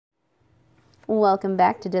Welcome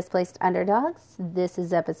back to Displaced Underdogs. This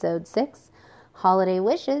is episode 6, Holiday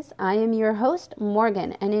Wishes. I am your host,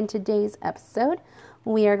 Morgan, and in today's episode,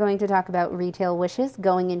 we are going to talk about retail wishes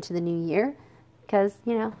going into the new year because,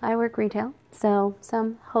 I work retail, so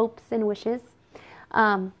some hopes and wishes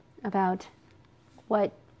about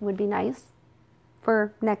what would be nice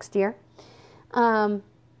for next year. Even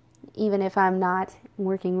if I'm not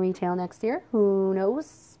working retail next year, who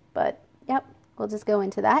knows? But, yep, we'll just go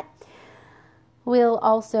into that. We'll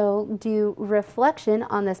also do reflection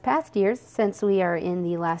on this past year since we are in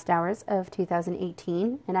the last hours of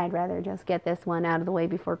 2018, and I'd rather just get this one out of the way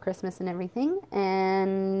before Christmas and everything.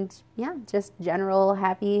 And yeah, just general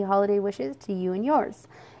happy holiday wishes to you and yours.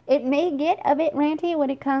 It may get a bit ranty when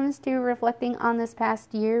it comes to reflecting on this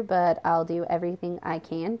past year, but I'll do everything I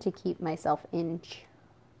can to keep myself in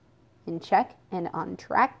check and on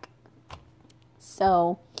track.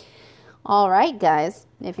 So, all right, guys,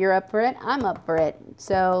 if you're up for it, I'm up for it.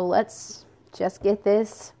 So let's just get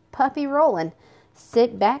this puppy rolling.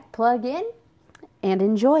 Sit back, plug in, and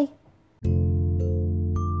enjoy.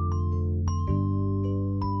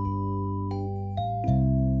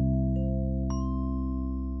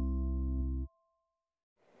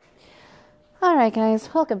 All right,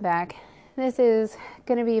 guys, welcome back. This is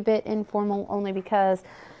going to be a bit informal only because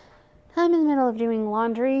I'm in the middle of doing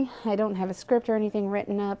laundry. I don't have a script or anything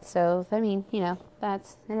written up, so, it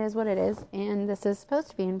is what it is. And this is supposed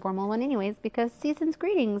to be an informal one anyways because season's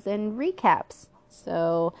greetings and recaps.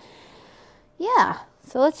 So, yeah.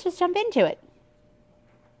 So let's just jump into it.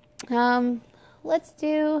 Let's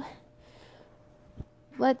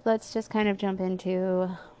just kind of jump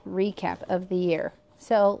into recap of the year.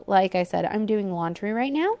 So, like I said, I'm doing laundry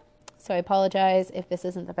right now. So I apologize if this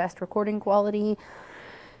isn't the best recording quality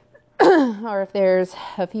or if there's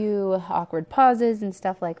a few awkward pauses and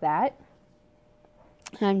stuff like that.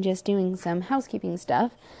 I'm just doing some housekeeping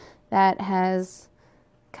stuff that has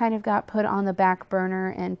kind of got put on the back burner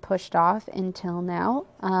and pushed off until now.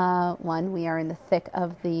 One, we are in the thick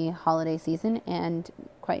of the holiday season and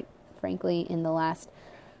quite frankly in the last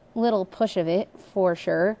little push of it for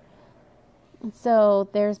sure. So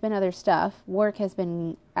there's been other stuff. Work has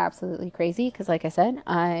been absolutely crazy because like I said,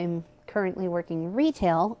 I'm currently working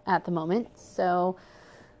retail at the moment, so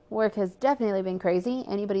work has definitely been crazy.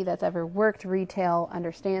 Anybody that's ever worked retail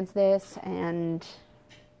understands this, and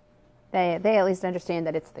they at least understand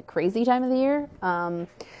that it's the crazy time of the year.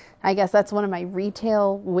 I guess that's one of my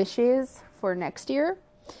retail wishes for next year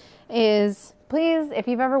is please, if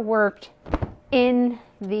you've ever worked in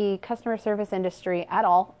the customer service industry at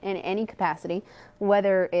all in any capacity,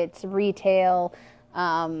 whether it's retail,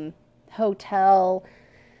 hotel,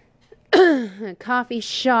 coffee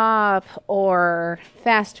shop, or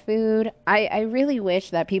fast food, I really wish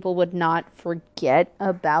that people would not forget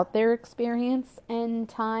about their experience and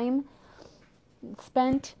time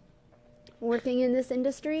spent working in this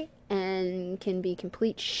industry and can be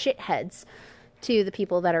complete shitheads to the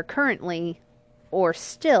people that are currently or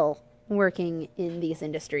still working in these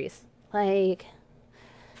industries. Like,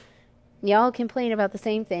 y'all complain about the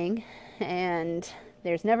same thing and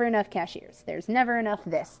there's never enough cashiers. There's never enough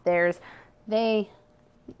this.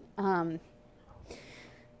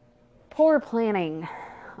 Poor planning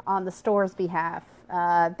on the store's behalf.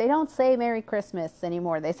 They don't say Merry Christmas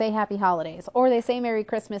anymore. They say Happy Holidays. Or they say Merry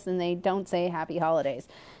Christmas and they don't say Happy Holidays.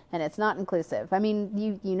 And it's not inclusive. I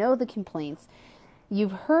mean, you know the complaints.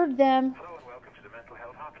 You've heard them. Hello and welcome to the Mental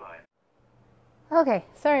Health Hotline. Okay,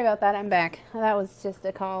 sorry about that. I'm back. That was just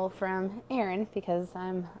a call from Aaron because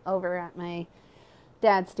I'm over at my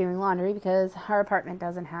dad's doing laundry because our apartment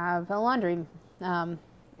doesn't have a laundry. It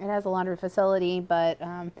has a laundry facility, but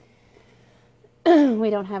we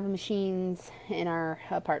don't have machines in our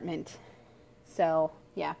apartment. So,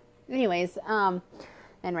 yeah. Anyways, and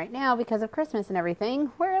right now, because of Christmas and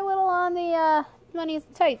everything, we're a little on the money's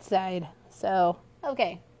tight side. So,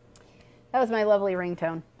 okay. That was my lovely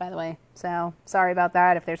ringtone, by the way. So, sorry about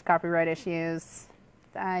that if there's copyright issues.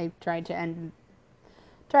 I tried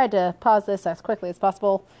to pause this as quickly as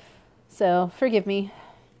possible, so forgive me.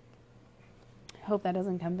 Hope that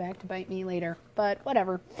doesn't come back to bite me later, but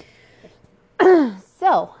whatever.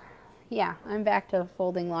 So, yeah, I'm back to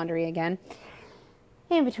folding laundry again.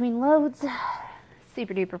 In between loads,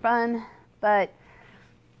 super duper fun, but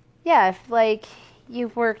yeah, if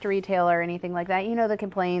you've worked retail or anything like that, you know the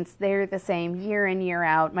complaints, they're the same year in, year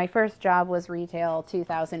out. My first job was retail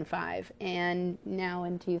 2005, and now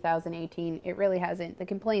in 2018, it really hasn't. The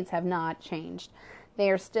complaints have not changed. They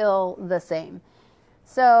are still the same.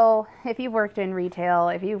 So if you've worked in retail,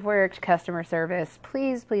 if you've worked customer service,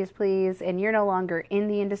 please, please, please, and you're no longer in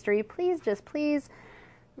the industry, please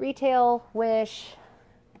retail wish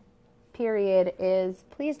period is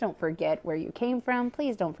please don't forget where you came from.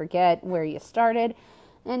 Please don't forget where you started.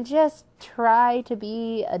 And just try to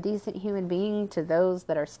be a decent human being to those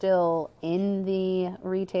that are still in the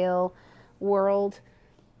retail world,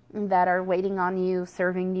 that are waiting on you,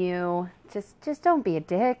 serving you. Just don't be a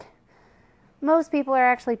dick. Most people are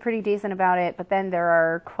actually pretty decent about it, but then there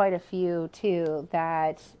are quite a few too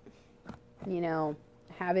that,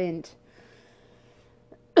 haven't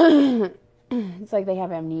it's like they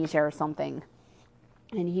have amnesia or something.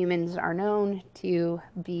 And humans are known to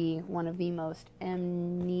be one of the most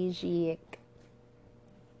amnesiac.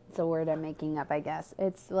 It's a word I'm making up, I guess.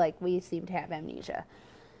 It's like we seem to have amnesia.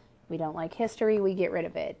 We don't like history, we get rid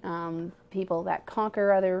of it. People that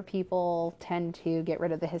conquer other people tend to get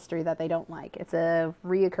rid of the history that they don't like. It's a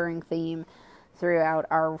reoccurring theme throughout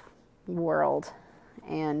our world.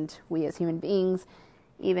 And we as human beings,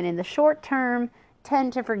 even in the short term,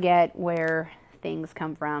 tend to forget where things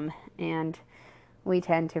come from. And we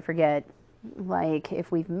tend to forget, like,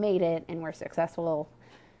 if we've made it and we're successful.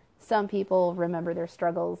 Some people remember their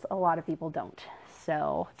struggles, a lot of people don't.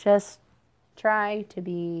 So just try to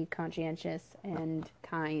be conscientious and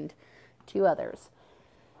kind to others.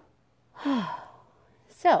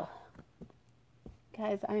 So,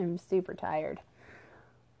 guys, I am super tired.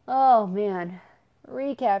 Oh man,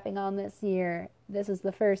 recapping on this year. This is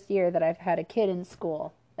the first year that I've had a kid in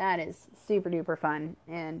school. That is super duper fun.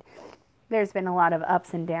 And there's been a lot of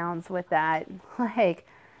ups and downs with that. Like,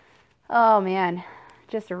 oh man,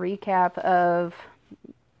 just a recap of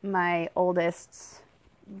my oldest's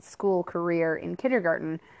school career in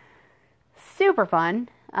kindergarten. Super fun.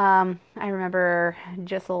 I remember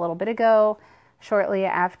just a little bit ago,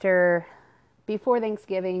 before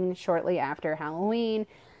Thanksgiving, shortly after Halloween,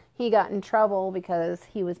 he got in trouble because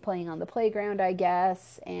he was playing on the playground, I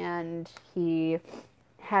guess, and he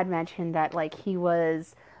had mentioned that, like, he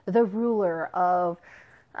was the ruler of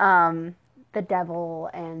the devil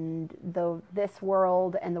and this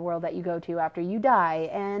world and the world that you go to after you die.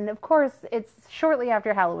 And of course, it's shortly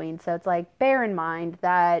after Halloween, so it's like, bear in mind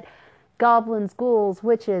that goblins, ghouls,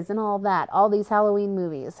 witches, and all these Halloween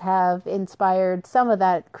movies have inspired some of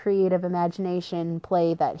that creative imagination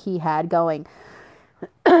play that he had going.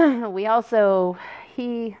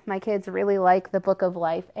 My kids really like the Book of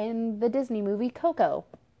Life and the Disney movie Coco.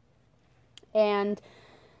 And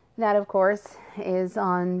that, of course, is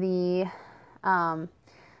on the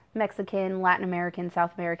Mexican, Latin American,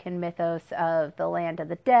 South American mythos of the land of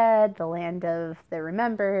the dead, the land of the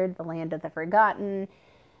remembered, the land of the forgotten,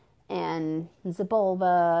 and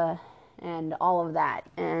Zabulba, and all of that.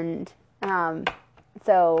 And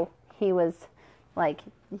so he was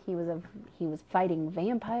fighting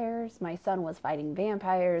vampires. My son was fighting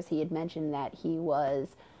vampires. He had mentioned that he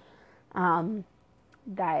was the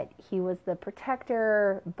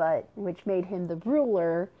protector, but which made him the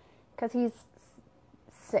ruler, because he's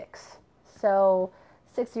 6. So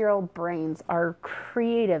 6-year-old brains are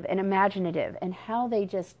creative and imaginative, and how they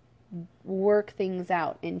just work things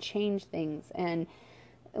out and change things and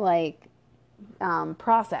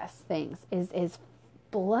process things is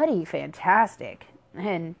bloody fantastic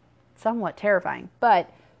and somewhat terrifying. But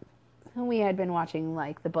we had been watching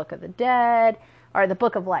like the Book of the Dead, or the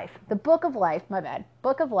Book of Life, Book of Life,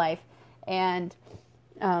 and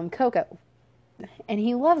Coco, and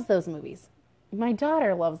he loves those movies. My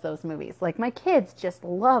daughter loves those movies. Like, my kids just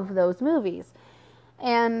love those movies.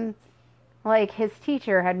 And like, his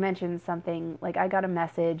teacher had mentioned something, like, I got a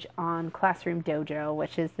message on Classroom Dojo,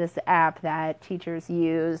 which is this app that teachers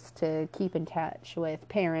use to keep in touch with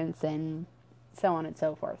parents and so on and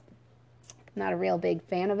so forth. Not a real big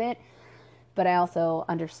fan of it, but I also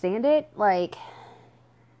understand it. Like,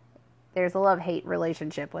 there's a love-hate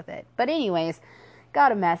relationship with it. But anyways,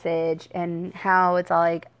 got a message, and how it's all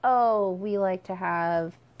like, oh, we like to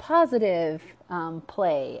have positive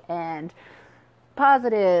play and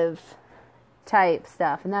positive type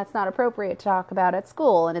stuff, and that's not appropriate to talk about at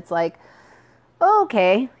school. And it's like,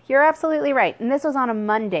 okay, you're absolutely right. And this was on a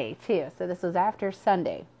Monday too, so this was after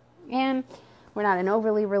Sunday. And we're not an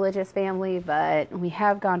overly religious family, but we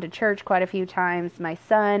have gone to church quite a few times. My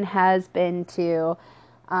son has been to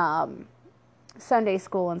Sunday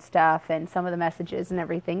school and stuff, and some of the messages and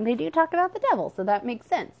everything, they do talk about the devil, so that makes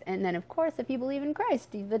sense. And then, of course, if you believe in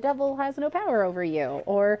Christ, the devil has no power over you,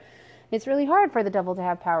 or it's really hard for the devil to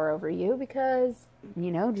have power over you because,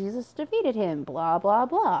 Jesus defeated him, blah, blah,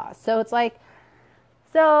 blah. So it's like,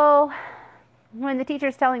 so when the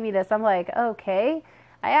teacher's telling me this, I'm like, okay.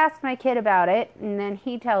 I asked my kid about it, and then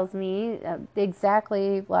he tells me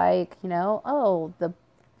exactly like, oh, the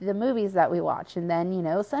movies that we watch, and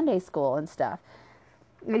then, Sunday school and stuff.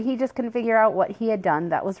 And he just couldn't figure out what he had done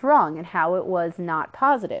that was wrong and how it was not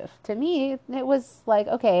positive. To me, it was like,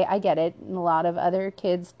 okay, I get it. A lot of other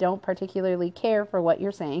kids don't particularly care for what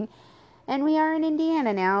you're saying. And we are in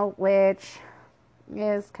Indiana now, which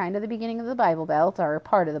is kind of the beginning of the Bible Belt, or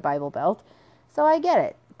part of the Bible Belt. So I get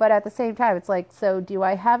it. But at the same time, it's like, so do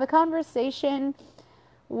I have a conversation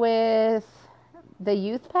with the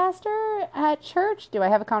youth pastor at church? Do I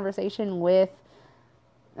have a conversation with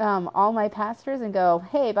all my pastors and go,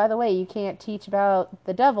 hey, by the way, you can't teach about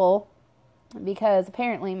the devil because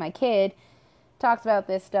apparently my kid talks about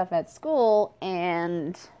this stuff at school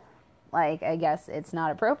and, like, I guess it's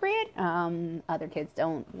not appropriate. Other kids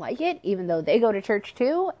don't like it, even though they go to church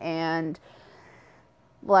too, and,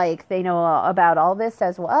 like, they know about all this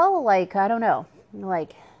as well. Like, I don't know.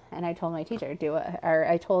 Like, and I told my teacher,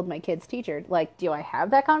 I told my kid's teacher, like, do I have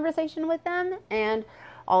that conversation with them? And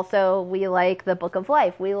also, we like the Book of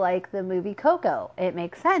Life. We like the movie Coco. It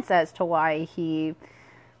makes sense as to why the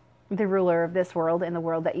ruler of this world and the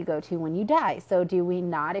world that you go to when you die. So do we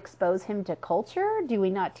not expose him to culture? Do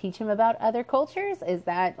we not teach him about other cultures? Is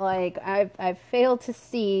that, like, I've failed to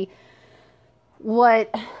see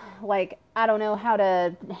what, like, I don't know how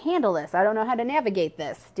to handle this. I don't know how to navigate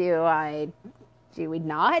this. Do we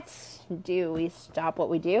not? Do we stop what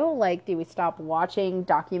we do? Like, do we stop watching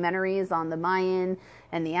documentaries on the Mayan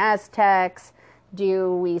and the Aztecs?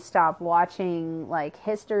 Do we stop watching, like,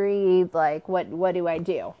 history? Like, what do I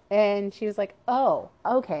do? And she was like, oh,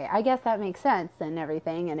 okay, I guess that makes sense and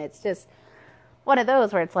everything. And it's just one of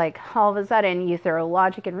those where it's like, all of a sudden you throw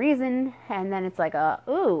logic and reason, and then it's like,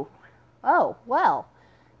 oh, well,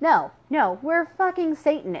 no, we're fucking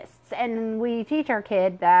Satanists. And we teach our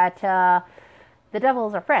kid that the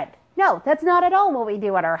devil's our friend. No, that's not at all what we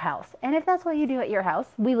do at our house. And if that's what you do at your house,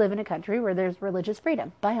 we live in a country where there's religious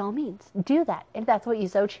freedom. By all means, do that if that's what you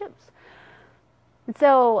so choose.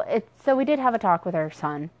 So we did have a talk with our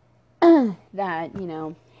son that,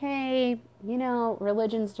 hey,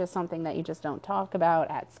 religion's just something that you just don't talk about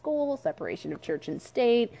at school, separation of church and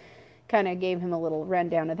state. Kind of gave him a little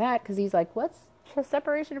rundown of that because he's like, what's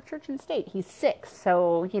separation of church and state? He's 6,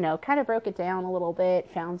 so kind of broke it down a little bit,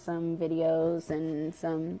 found some videos and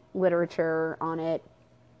some literature on it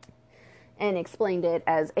and explained it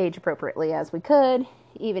as age appropriately as we could.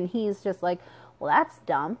 Even he's just like, well, that's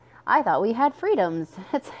dumb, I thought we had freedoms.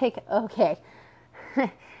 It's like, okay,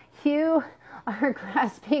 you are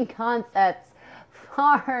grasping concepts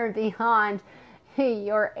far beyond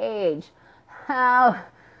your age. Oh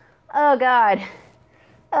God,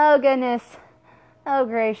 oh goodness, oh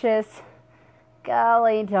gracious,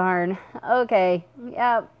 golly darn. Okay,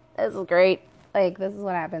 yep, this is great. Like, this is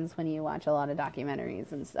what happens when you watch a lot of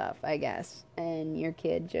documentaries and stuff, I guess, and your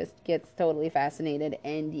kid just gets totally fascinated,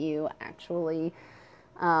 and you actually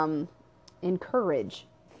encourage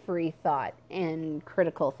free thought and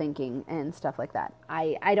critical thinking and stuff like that.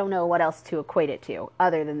 I don't know what else to equate it to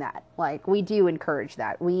other than that. Like, we do encourage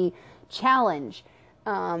that. We challenge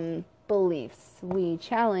beliefs. We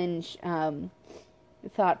challenge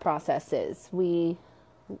thought processes. We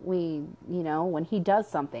when he does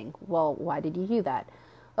something, well, why did you do that?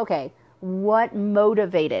 Okay, what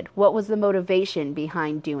was the motivation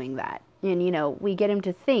behind doing that? And, we get him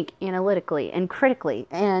to think analytically and critically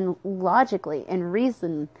and logically and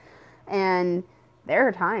reason. And there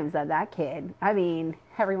are times that kid, I mean,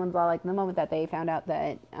 everyone's all like, the moment that they found out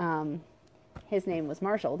that his name was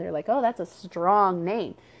Marshall, they're like, oh, that's a strong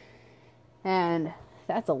name. And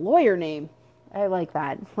that's a lawyer name. I like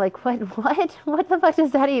that. Like, what the fuck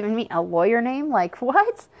does that even mean? A lawyer name? Like,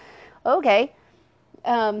 what? Okay.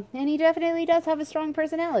 And he definitely does have a strong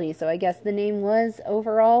personality, so I guess the name was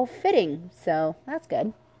overall fitting. So that's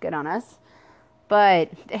good. Good on us.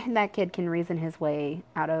 But that kid can reason his way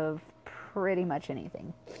out of pretty much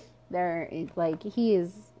anything. He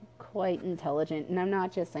is quite intelligent, and I'm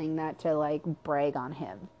not just saying that to, like, brag on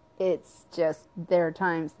him. It's just, there are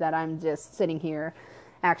times that I'm just sitting here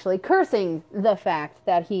actually cursing the fact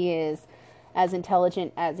that he is as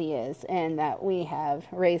intelligent as he is, and that we have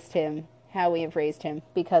raised him how we have raised him,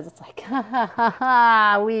 because it's like,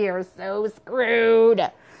 we are so screwed.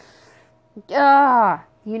 This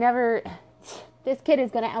kid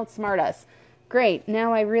is going to outsmart us. Great,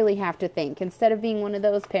 now I really have to think, instead of being one of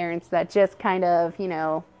those parents that just kind of,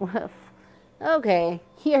 okay,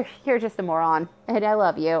 you're just a moron, and I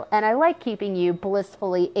love you, and I like keeping you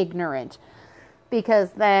blissfully ignorant,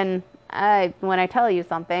 because then when I tell you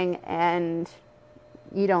something and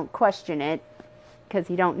you don't question it because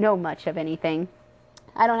you don't know much of anything,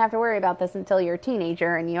 I don't have to worry about this until you're a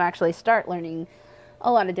teenager and you actually start learning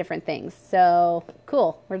a lot of different things. So,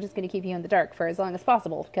 cool. We're just going to keep you in the dark for as long as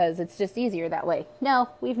possible because it's just easier that way. No,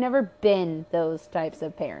 we've never been those types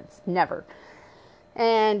of parents. Never.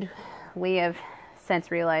 And we have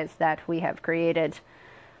since realized that we have created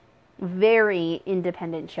very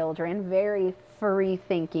independent children, very free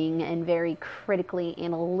thinking and very critically,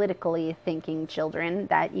 analytically thinking children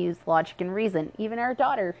that use logic and reason. Even our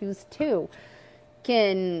daughter, who's 2,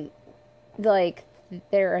 can, like,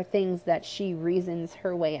 there are things that she reasons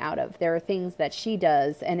her way out of. There are things that she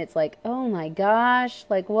does, and it's like, oh my gosh,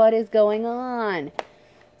 like, what is going on?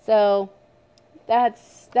 So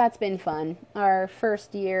that's been fun. Our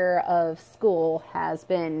first year of school has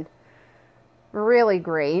been really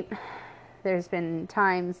great. There's been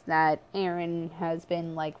times that Aaron has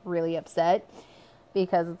been like really upset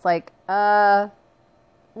because it's like,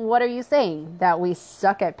 what are you saying? That we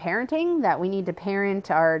suck at parenting? That we need to parent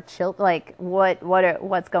our children? Like,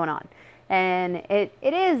 what's going on? And it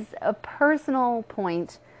is a personal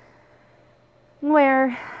point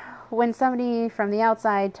where when somebody from the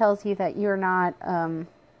outside tells you that you're not,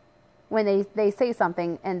 when they say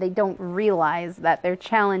something and they don't realize that they're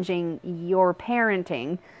challenging your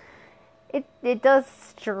parenting, it does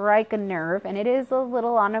strike a nerve, and it is a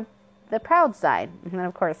little on the proud side. And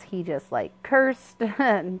of course, he just like cursed,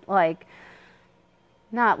 and like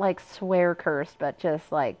not like swear cursed, but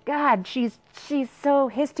just like, God, she's so,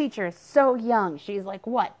 his teacher is so young. She's like,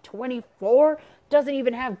 what, 24? Doesn't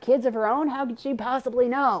even have kids of her own? How could she possibly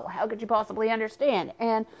know? How could she possibly understand?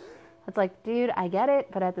 And it's like, dude, I get it,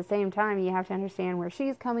 but at the same time, you have to understand where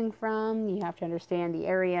she's coming from. You have to understand the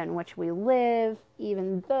area in which we live.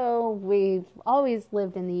 Even though we've always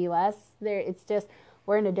lived in the U.S., it's just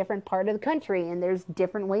we're in a different part of the country, and there's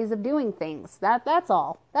different ways of doing things. That's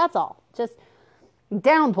all. That's all. Just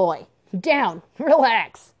down, boy. Down.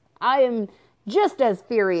 Relax. I am just as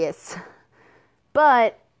furious.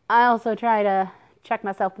 But I also try to check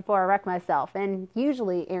myself before I wreck myself. And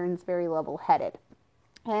usually Aaron's very level-headed.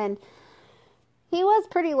 And he was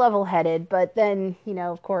pretty level-headed, but then,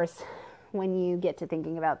 of course, when you get to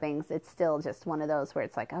thinking about things, it's still just one of those where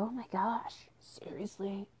it's like, oh my gosh,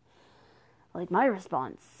 seriously? Like my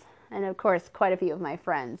response. And of course, quite a few of my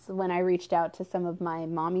friends, when I reached out to some of my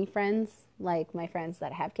mommy friends, like my friends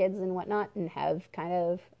that have kids and whatnot, and have kind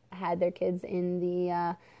of had their kids in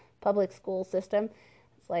the public school system,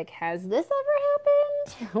 it's like, has this ever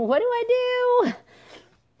happened? What do I do?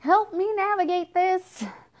 Help me navigate this.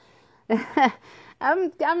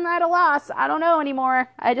 I'm at a loss. I don't know anymore.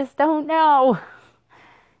 I just don't know.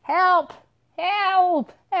 Help!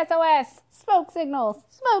 Help! SOS! Smoke signals!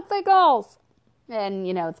 Smoke signals! And,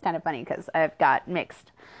 it's kind of funny because I've got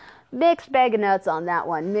mixed bag of nuts on that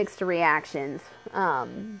one. Mixed reactions.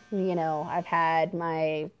 I've had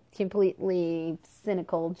my completely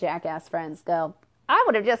cynical jackass friends go, I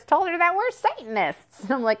would have just told her that we're Satanists.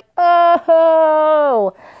 And I'm like,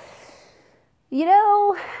 oh,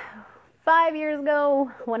 5 years ago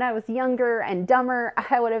when I was younger and dumber,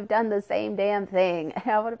 I would have done the same damn thing.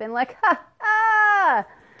 I would have been like, ha,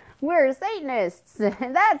 we're Satanists.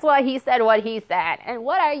 And that's why he said what he said. And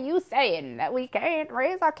what are you saying? That we can't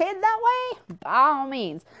raise our kid that way? By all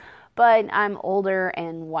means. But I'm older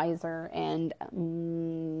and wiser and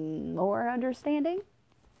more understanding.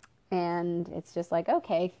 And it's just like,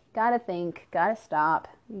 okay, gotta think, gotta stop,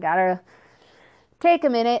 gotta take a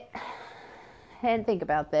minute and think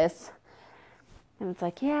about this. And it's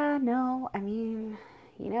like, yeah, no, I mean,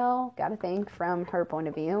 gotta think from her point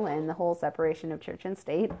of view and the whole separation of church and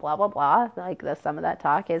state, blah, blah, blah. Like, some of that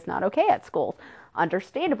talk is not okay at schools,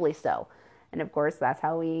 understandably so. And of course, that's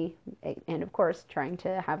how and of course, trying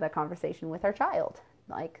to have that conversation with our child.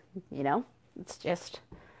 Like, it's just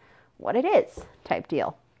what it is type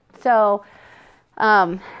deal. So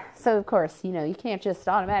of course, you can't just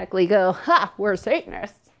automatically go, ha, we're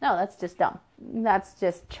Satanists. No, that's just dumb. That's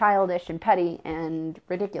just childish and petty and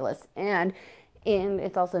ridiculous. And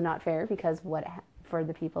it's also not fair because for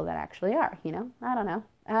the people that actually are, I don't know.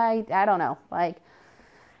 I don't know. Like,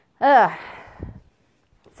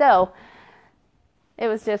 so it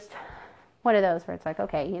was just one of those where it's like,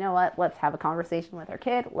 okay, you know what? Let's have a conversation with our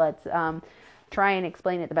kid. Let's try and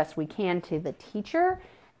explain it the best we can to the teacher.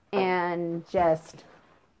 And just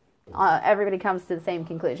everybody comes to the same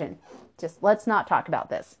conclusion. Just let's not talk about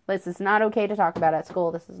this. This is not okay to talk about at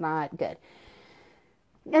school. This is not good.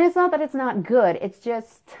 And it's not that it's not good. It's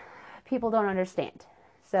just people don't understand.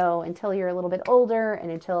 So until you're a little bit older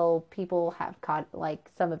and until people have like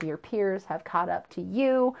some of your peers have caught up to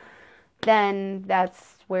you, then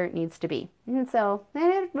that's where it needs to be. And so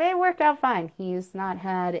it worked out fine. He's not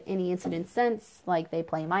had any incidents since. Like they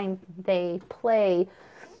play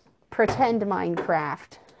pretend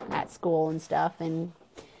Minecraft at school and stuff. And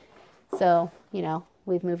so,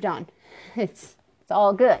 we've moved on. It's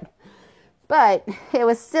all good. But it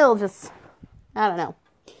was still just, I don't know.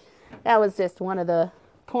 That was just one of the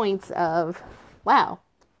points of, wow,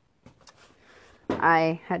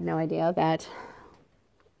 I had no idea that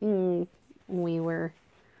we were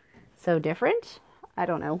so different. I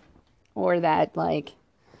don't know. Or that, I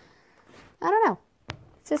don't know.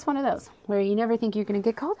 It's just one of those where you never think you're going to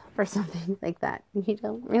get called up for something like that. You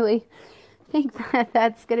don't really think that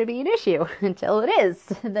that's going to be an issue until it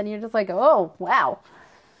is. And then you're just like, oh, wow.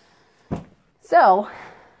 So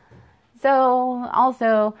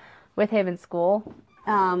also with Haven School,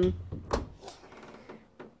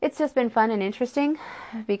 it's just been fun and interesting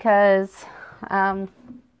because,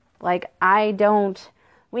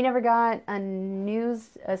 we never got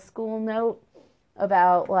a school note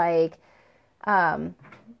about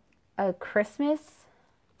a Christmas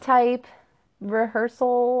type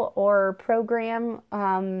rehearsal or program,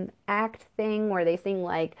 act thing where they sing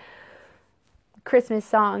Christmas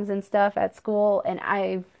songs and stuff at school. And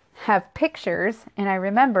I have pictures, and I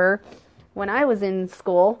remember when I was in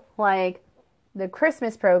school, the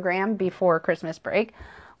Christmas program before Christmas break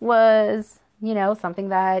was, something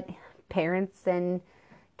that parents and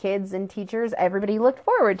kids and teachers, everybody looked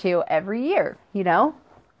forward to every year,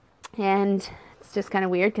 and it's just kind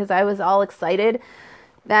of weird because I was all excited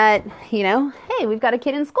that, hey, we've got a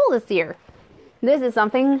kid in school this year. This is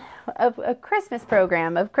something of a Christmas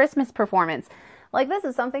program, of Christmas performance. This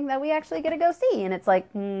is something that we actually get to go see. And it's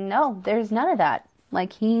no, there's none of that.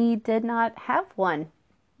 He did not have one.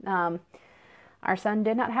 Our son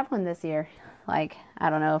did not have one this year. I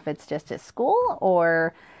don't know if it's just his school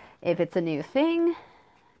or if it's a new thing.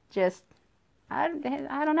 Just, I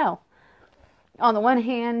don't know. On the one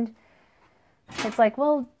hand, it's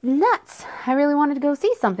well, nuts. I really wanted to go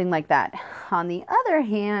see something like that. On the other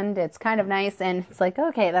hand, it's kind of nice. And it's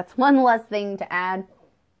okay, that's one less thing to add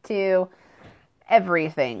to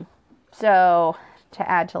everything. So, to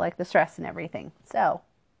add to the stress and everything. So,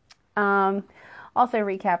 also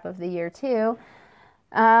recap of the year too.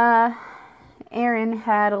 Aaron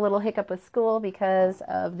had a little hiccup with school because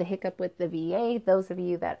of the hiccup with the VA. Those of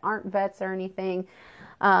you that aren't vets or anything,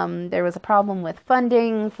 there was a problem with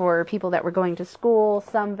funding for people that were going to school.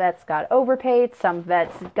 Some vets got overpaid. Some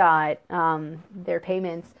vets got their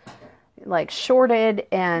payments shorted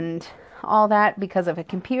and all that because of a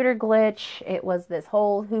computer glitch. It was this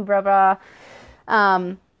whole hoorah.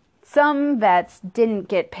 Some vets didn't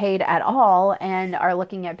get paid at all and are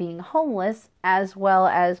looking at being homeless, as well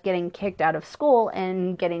as getting kicked out of school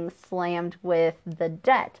and getting slammed with the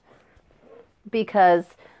debt because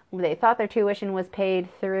they thought their tuition was paid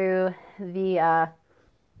through the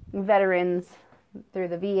veterans, through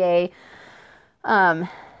the VA,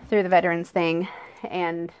 through the veterans thing,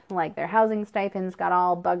 and their housing stipends got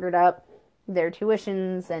all buggered up, their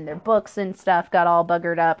tuitions and their books and stuff got all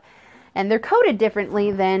buggered up. And they're coded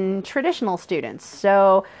differently than traditional students.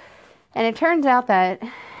 So, and it turns out that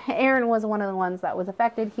Aaron was one of the ones that was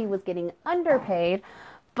affected. He was getting underpaid.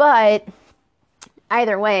 But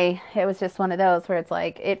either way, it was just one of those where it's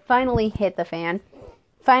it finally hit the fan.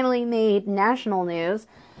 Finally made national news.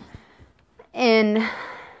 In,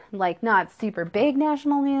 not super big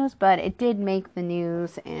national news, but it did make the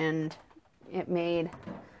news. And it made,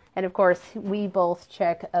 and of course, we both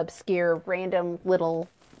check obscure, random little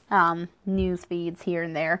news feeds here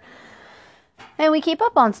and there, and we keep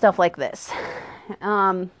up on stuff like this.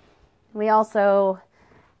 We also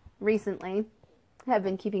recently have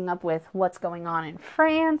been keeping up with what's going on in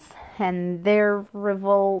France and their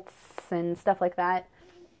revolts and stuff like that,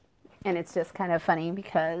 and it's just kind of funny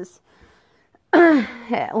because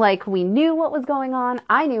we knew what was going on.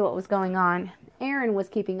 I knew what was going on. Aaron was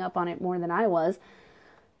keeping up on it more than I was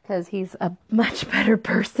because he's a much better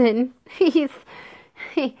person. He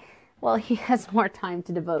has more time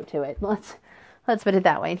to devote to it. Let's put it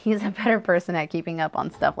that way. He's a better person at keeping up on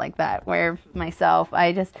stuff like that. Where myself,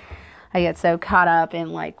 I get so caught up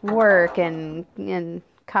in work and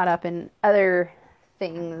caught up in other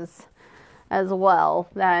things as well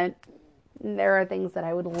that there are things that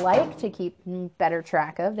I would like to keep better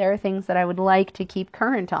track of. There are things that I would like to keep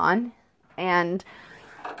current on, and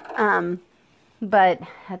but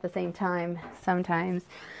at the same time, sometimes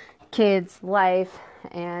kids, life,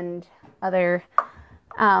 and other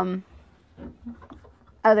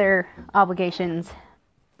obligations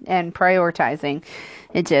and prioritizing,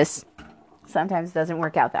 it just sometimes doesn't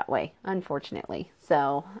work out that way, unfortunately.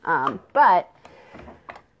 So, but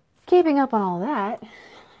keeping up on all that,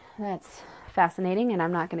 that's fascinating, and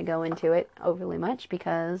I'm not going to go into it overly much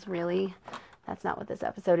because really That's not what this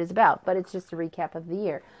episode is about, but it's just a recap of the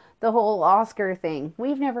year. The whole Oscar thing.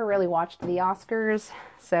 We've never really watched the Oscars,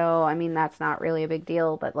 so I mean that's not really a big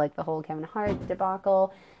deal, but like the whole Kevin Hart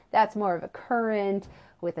debacle, that's more of a current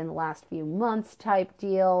within the last few months type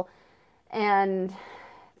deal. And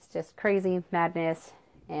it's just crazy madness,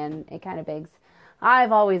 and it kind of begs,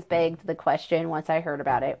 I've always begged the question once I heard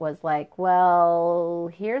about it, was like, well,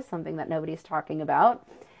 here's something that nobody's talking about.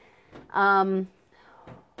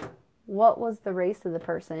 What was the race of the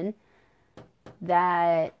person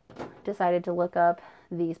that decided to look up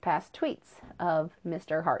these past tweets of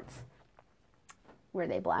Mr. Hart's? Were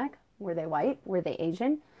they black? Were they white? Were they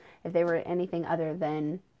Asian? If they were anything other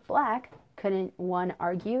than black, couldn't one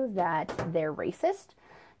argue that they're racist?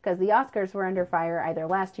 Because the Oscars were under fire either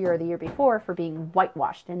last year or the year before for being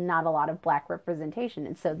whitewashed and not a lot of black representation.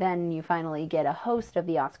 And so then you finally get a host of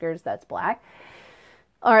the Oscars that's black,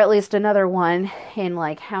 or at least another one in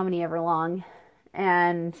like how many ever long,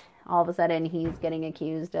 and all of a sudden he's getting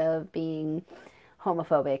accused of being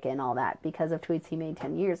homophobic and all that because of tweets he made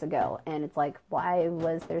 10 years ago. And it's like, why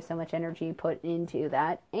was there so much energy put into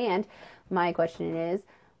that? And my question is,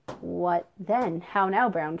 what then? How now,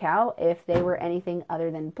 brown cow? If they were anything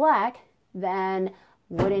other than black, then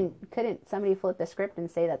couldn't somebody flip the script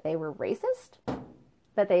and say that they were racist?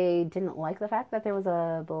 That they didn't like the fact that there was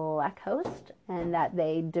a black host and that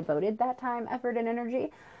they devoted that time, effort, and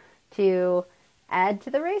energy to add to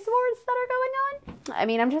the race wars that are going on? I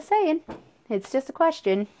mean, I'm just saying. It's just a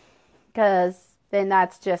question, because then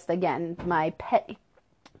that's just, again, my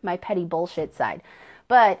petty bullshit side.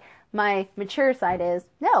 But my mature side is,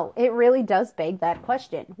 no, it really does beg that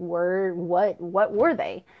question. What were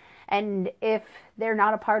they? And if they're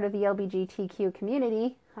not a part of the LGBTQ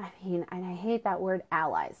community, I mean, and I hate that word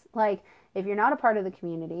allies. Like, if you're not a part of the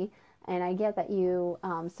community, and I get that you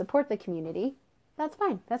support the community, that's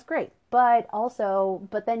fine. That's great. But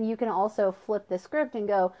then you can also flip the script and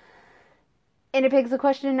go, and it begs the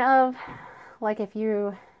question of, like, if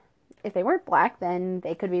they weren't black, then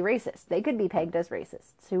they could be racist. They could be pegged as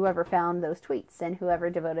racists, whoever found those tweets and whoever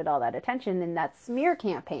devoted all that attention in that smear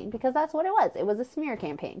campaign, because that's what it was. It was a smear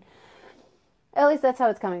campaign. At least that's how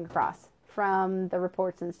it's coming across from the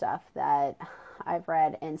reports and stuff that I've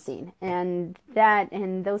read and seen. And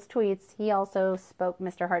those tweets, he also spoke,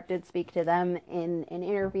 Mr. Hart did speak to them in an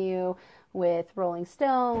interview with Rolling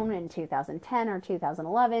Stone in 2010 or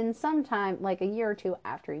 2011, sometime like a year or two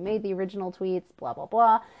after he made the original tweets, blah, blah,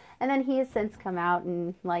 blah. And then he has since come out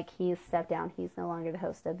and like he's stepped down. He's no longer the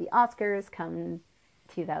host of the Oscars come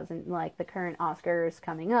 2000, like the current Oscars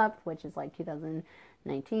coming up, which is like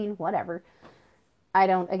 2019, whatever.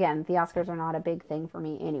 Again, the Oscars are not a big thing for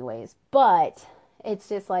me anyways, but it's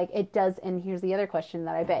just like it does. And here's the other question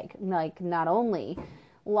that I beg, like not only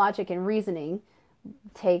logic and reasoning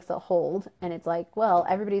takes a hold, and it's like, well,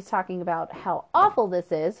 everybody's talking about how awful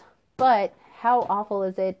this is, but how awful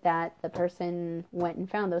is it that the person went and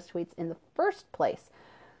found those tweets in the first place?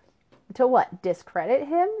 To what? Discredit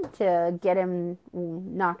him? To get him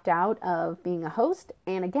knocked out of being a host?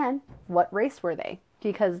 And again, what race were they?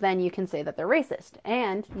 Because then you can say that they're racist,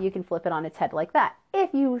 and you can flip it on its head like that,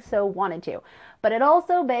 if you so wanted to. But it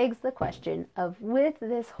also begs the question of, with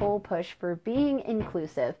this whole push for being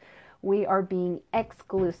inclusive, we are being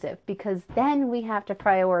exclusive, because then we have to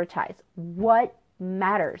prioritize what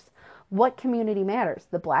matters. What community matters?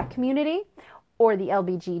 The black community or the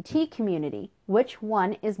LGBT community? Which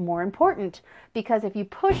one is more important? Because if you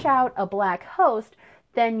push out a black host,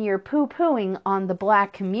 then you're poo-pooing on the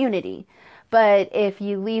black community. But if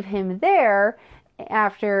you leave him there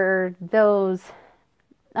after those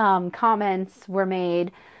comments were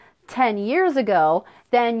made 10 years ago,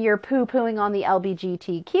 then you're poo-pooing on the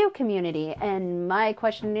LGBTQ community. And my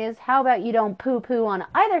question is, how about you don't poo-poo on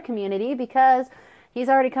either community? Because he's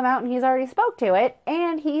already come out and he's already spoke to it,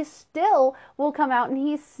 and he still will come out and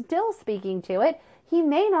he's still speaking to it. He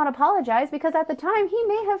may not apologize because at the time he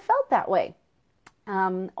may have felt that way.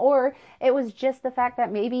 Or it was just the fact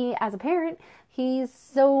that maybe as a parent, he's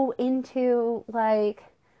so into like,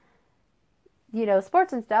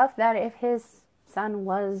 sports and stuff that if his son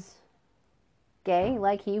was gay,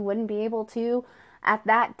 like he wouldn't be able to at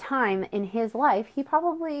that time in his life. He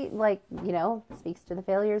probably speaks to the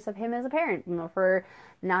failures of him as a parent for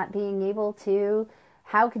not being able to,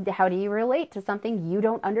 how do you relate to something you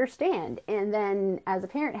don't understand? And then as a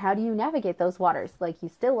parent, how do you navigate those waters? Like, you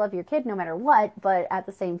still love your kid no matter what, but at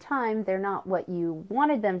the same time, they're not what you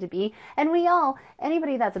wanted them to be. And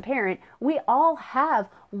anybody that's a parent, we all have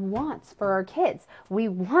wants for our kids. We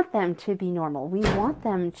want them to be normal. We want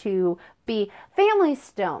them to be family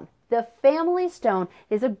stone. The Family Stone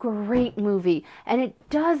is a great movie, and it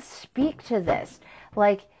does speak to this.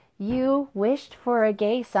 Like, you wished for a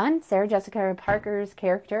gay son? Sarah Jessica Parker's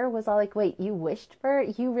character was all like, wait, you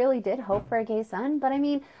really did hope for a gay son? But I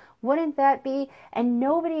mean, wouldn't that be, and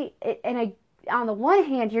on the one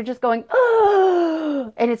hand, you're just going,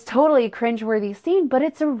 oh, and it's totally a cringeworthy scene, but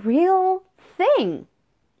it's a real thing.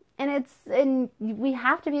 And we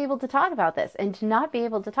have to be able to talk about this, and to not be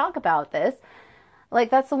able to talk about this, like,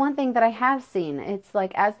 that's the one thing that I have seen. It's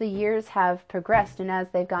like, as the years have progressed and as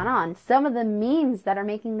they've gone on, some of the memes that are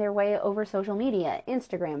making their way over social media,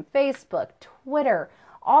 Instagram, Facebook, Twitter,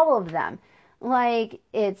 all of them, like,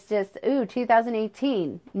 it's just,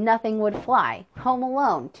 2018, Nothing Would Fly, Home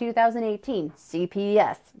Alone, 2018,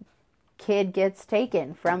 CPS, kid gets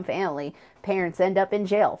taken from family, parents end up in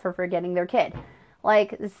jail for forgetting their kid.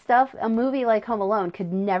 Like, a movie like Home Alone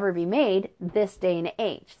could never be made this day and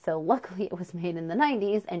age. So luckily it was made in the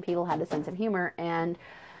 90s and people had a sense of humor and,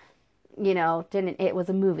 it was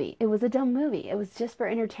a movie. It was a dumb movie. It was just for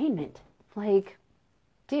entertainment. Like,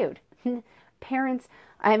 dude, parents,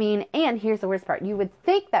 and here's the worst part. You would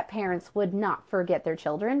think that parents would not forget their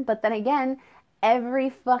children, but then again,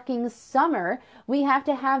 every fucking summer we have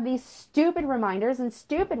to have these stupid reminders and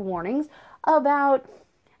stupid warnings about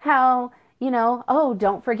how,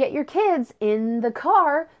 don't forget your kids in the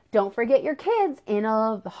car. Don't forget your kids in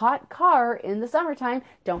a hot car in the summertime.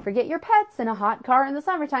 Don't forget your pets in a hot car in the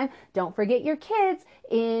summertime. Don't forget your kids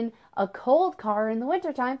in a cold car in the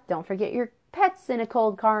wintertime. Don't forget your pets in a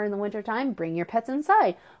cold car in the wintertime. Bring your pets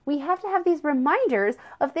inside. We have to have these reminders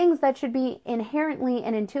of things that should be inherently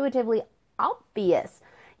and intuitively obvious.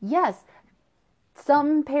 Yes,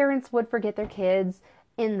 some parents would forget their kids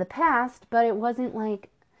in the past, but it wasn't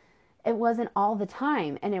all the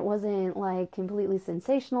time, and it wasn't like completely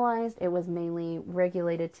sensationalized. It was mainly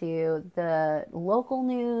regulated to the local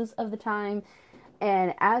news of the time.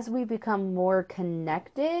 And as we become more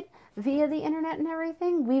connected via the internet and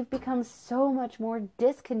everything, we've become so much more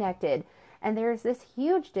disconnected. And there's this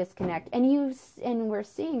huge disconnect, and we're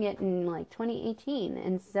seeing it in like 2018.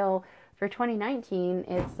 And so for 2019,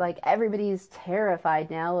 it's like everybody's terrified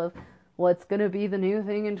now of what's going to be the new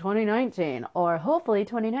thing in 2019, or hopefully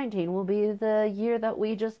 2019 will be the year that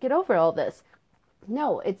we just get over all this.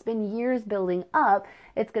 No, it's been years building up.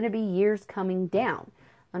 It's going to be years coming down.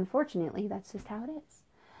 Unfortunately, that's just how it is.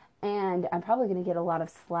 And I'm probably going to get a lot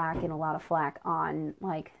of slack and a lot of flack on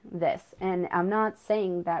like this. And I'm not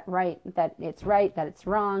saying that it's right, that it's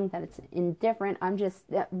wrong, that it's indifferent. I'm just,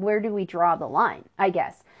 where do we draw the line, I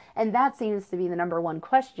guess? And that seems to be the number one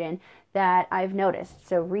question that I've noticed.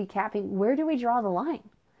 So recapping, where do we draw the line?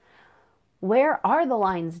 Where are the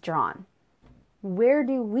lines drawn? Where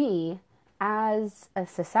do we, as a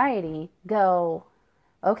society, go,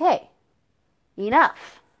 okay,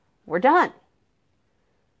 enough, we're done.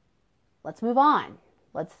 Let's move on.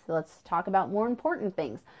 Let's talk about more important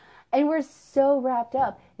things. And we're so wrapped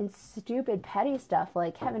up in stupid, petty stuff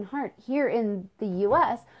like Kevin Hart here in the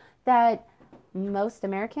U.S. that most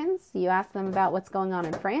Americans, you ask them about what's going on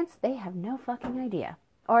in France, they have no fucking idea.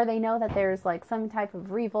 Or they know that there's like some type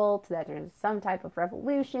of revolt, that there's some type of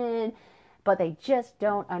revolution, but they just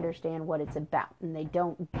don't understand what it's about, and they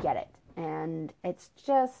don't get it. And it's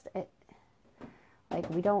just, like,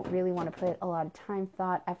 we don't really want to put a lot of time,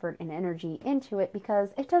 thought, effort, and energy into it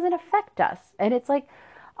because it doesn't affect us. And it's like,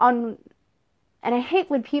 and I hate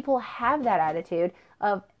when people have that attitude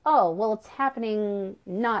of, oh, well, it's happening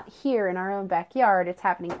not here in our own backyard, it's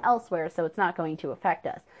happening elsewhere, so it's not going to affect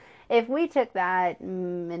us. If we took that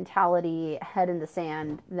mentality, head in the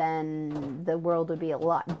sand, then the world would be a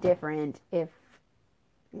lot different if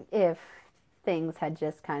things had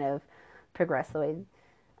just kind of progressed the way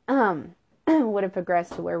would have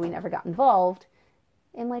progressed to where we never got involved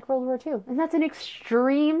in like World War II. And that's an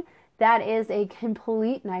extreme, that is a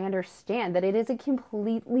complete, and I understand that it is a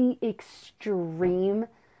completely extreme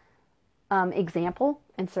example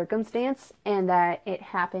and circumstance, and that it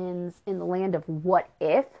happens in the land of what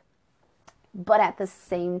if, but at the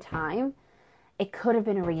same time, it could have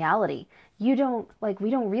been a reality. We don't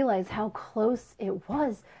realize how close it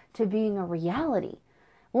was to being a reality.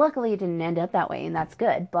 Luckily, it didn't end up that way, and that's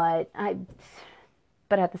good. But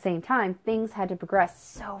at the same time, things had to progress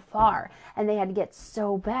so far, and they had to get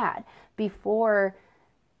so bad before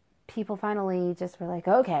people finally just were like,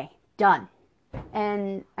 okay, done.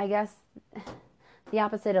 And I guess the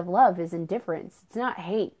opposite of love is indifference. It's not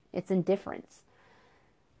hate, it's indifference.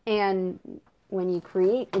 And when you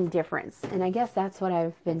create indifference, and I guess that's what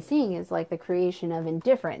I've been seeing is like the creation of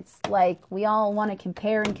indifference. Like, we all want to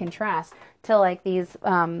compare and contrast to like these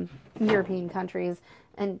European countries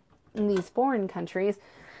and these foreign countries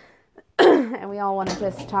And we all want to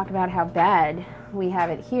just talk about how bad we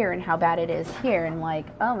have it here and how bad it is here, and like,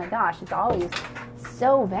 oh my gosh, it's always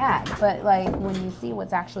so bad. But like, when you see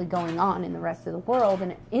what's actually going on in the rest of the world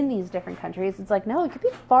and in these different countries, it's like, no, it could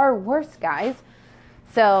be far worse, guys.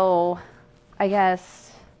 So I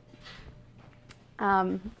guess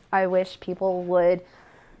I wish people would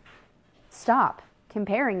stop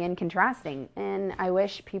comparing and contrasting, and I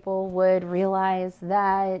wish people would realize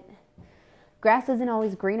that grass isn't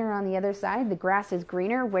always greener on the other side. The grass is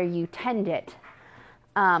greener where you tend it,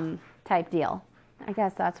 type deal. I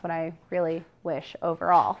guess that's what I really wish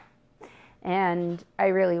overall. And I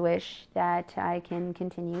really wish that I can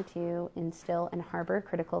continue to instill and harbor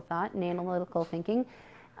critical thought and analytical thinking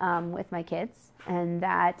with my kids, and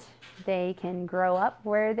that they can grow up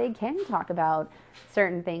where they can talk about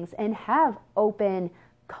certain things and have open,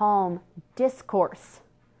 calm discourse.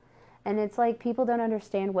 And it's like people don't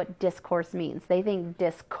understand what discourse means. They think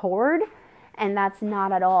discord, and that's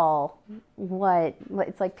not at all what,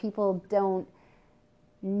 it's like people don't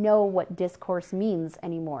know what discourse means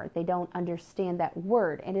anymore. They don't understand that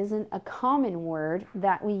word. It isn't a common word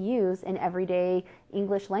that we use in everyday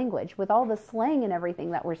English language. With all the slang and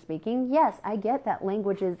everything that we're speaking, yes, I get that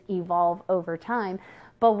languages evolve over time,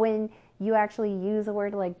 but when you actually use a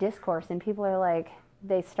word like discourse and people are like,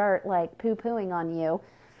 they start like poo-pooing on you,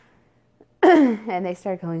 and they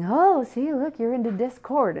start going, oh, see, look, you're into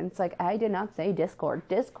discord. And it's like, I did not say discord.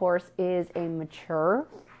 Discourse is a mature,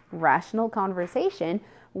 rational conversation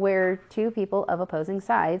where two people of opposing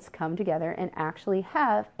sides come together and actually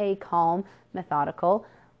have a calm, methodical,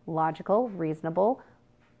 logical, reasonable,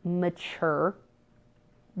 mature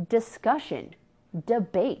discussion,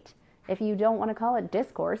 debate. If you don't want to call it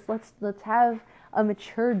discourse, let's have a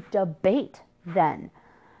mature debate then,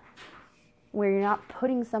 where you're not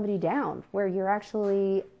putting somebody down, where you're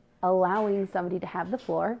actually allowing somebody to have the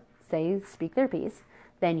floor, speak their piece,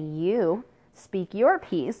 then you speak your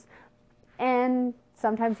piece, and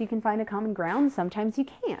sometimes you can find a common ground, sometimes you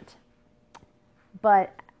can't.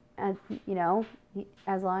 But, you know,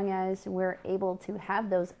 as long as we're able to have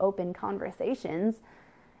those open conversations,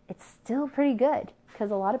 it's still pretty good,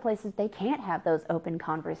 because a lot of places, they can't have those open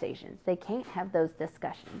conversations. They can't have those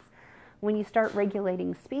discussions. When you start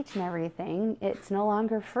regulating speech and everything, it's no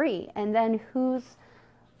longer free. And then who's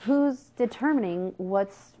determining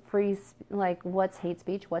what's free, like what's hate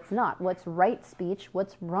speech, what's not, what's right speech,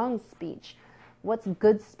 what's wrong speech, what's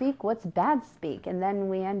good speak, what's bad speak. And then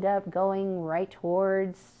we end up going right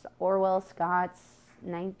towards Orwell Scott's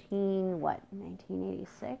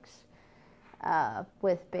 1986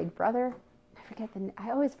 with Big Brother.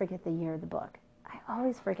 I always forget the year of the book. I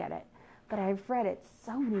always forget it. But I've read it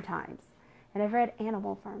so many times. And I've read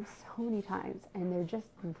Animal Farm so many times, and they're just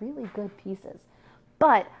really good pieces.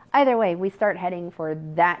 But either way, we start heading for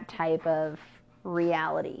that type of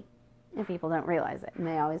reality, and people don't realize it. And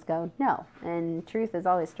they always go, no. And truth is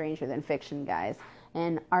always stranger than fiction, guys.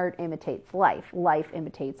 And art imitates life. Life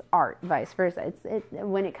imitates art, vice versa.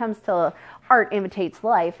 When it comes to art imitates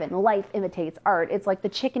life and life imitates art, it's like the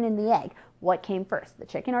chicken and the egg. What came first, the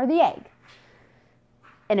chicken or the egg?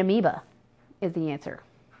 An amoeba is the answer.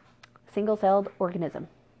 Single-celled organism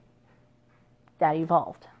that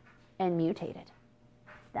evolved and mutated.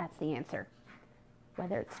 That's the answer.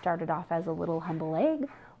 Whether it started off as a little humble egg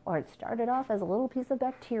or it started off as a little piece of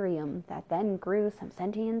bacterium that then grew some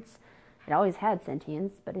sentience. It always had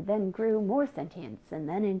sentience, but it then grew more sentience, and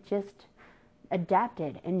then it just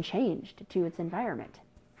adapted and changed to its environment.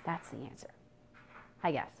 That's the answer,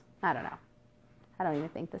 I guess. I don't know. I don't even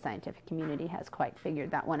think the scientific community has quite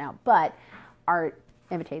figured that one out. But art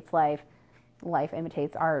imitates life. Life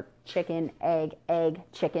imitates art. Chicken, egg,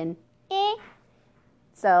 chicken.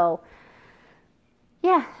 So,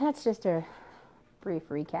 yeah, that's just a brief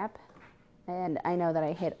recap. And I know that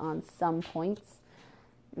I hit on some points.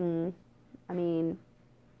 I mean,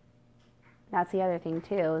 that's the other thing,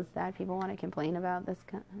 too, is that people want to complain about this,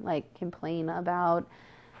 like, complain about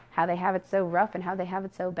how they have it so rough and how they have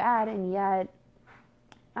it so bad, and yet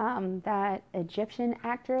that Egyptian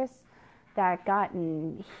actress that got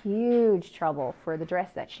in huge trouble for the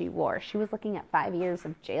dress that she wore. She was looking at 5 years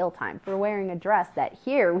of jail time for wearing a dress that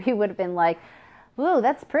here we would have been like, ooh,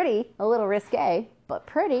 that's pretty, a little risque, but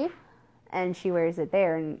pretty. And she wears it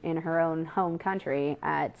there in her own home country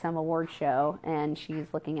at some award show, and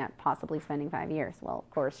she's looking at possibly spending 5 years. Well, of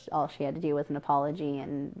course, all she had to do was an apology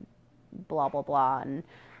and blah, blah, blah, and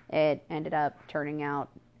it ended up turning out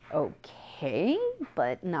okay,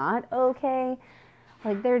 but not okay.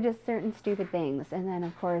 Like, there are just certain stupid things. And then,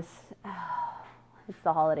 of course, it's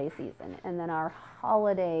the holiday season. And then our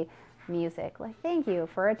holiday music. Like, thank you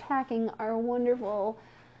for attacking our wonderful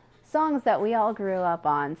songs that we all grew up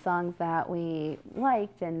on, songs that we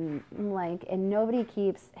liked and nobody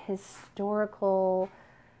keeps historical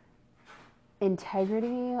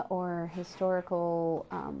integrity or historical,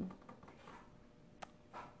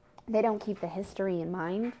 they don't keep the history in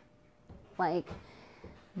mind. Like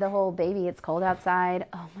the whole Baby It's Cold Outside.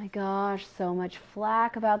 Oh my gosh, so much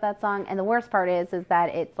flack about that song. And the worst part is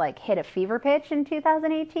that it's like hit a fever pitch in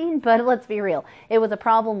 2018. But let's be real. It was a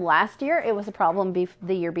problem last year. It was a problem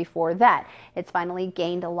the year before that. It's finally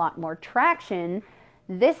gained a lot more traction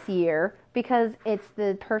this year because it's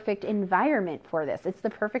the perfect environment for this. It's the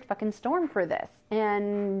perfect fucking storm for this.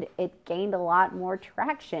 And it gained a lot more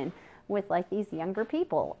traction with like these younger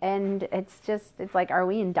people. And it's like, are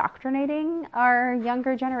we indoctrinating our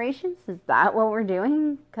younger generations? Is that what we're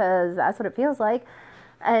doing? Because that's what it feels like.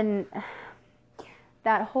 And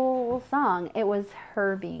that whole song, it was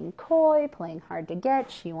her being coy, playing hard to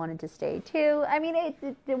get. She wanted to stay too. I mean,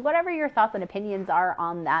 whatever your thoughts and opinions are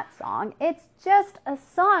on that song, it's just a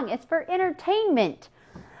song. It's for entertainment.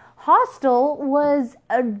 Hostel was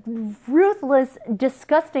a ruthless,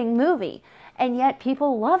 disgusting movie. And yet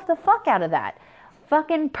people love the fuck out of that.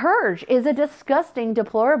 Fucking Purge is a disgusting,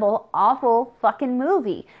 deplorable, awful fucking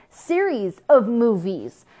movie. Series of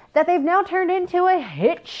movies that they've now turned into a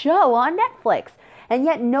hit show on Netflix. And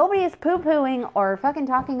yet nobody is poo-pooing or fucking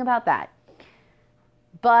talking about that.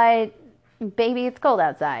 But Baby It's Cold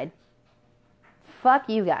Outside. Fuck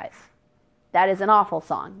you guys. That is an awful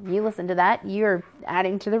song. You listen to that, you're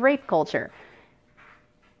adding to the rape culture.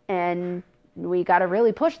 And we got to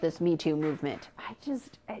really push this Me Too movement.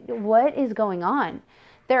 What is going on?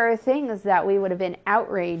 There are things that we would have been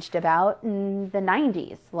outraged about in the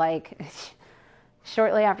 90s. Like,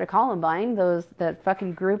 shortly after Columbine, the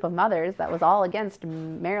fucking group of mothers that was all against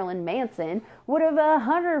Marilyn Manson would have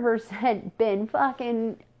 100% been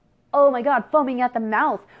fucking, oh my God, foaming at the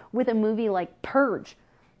mouth with a movie like Purge.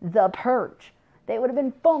 The Purge. They would have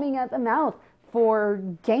been foaming at the mouth for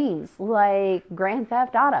games like Grand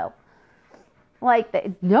Theft Auto. Like,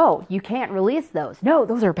 no, you can't release those. No,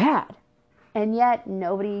 those are bad. And yet,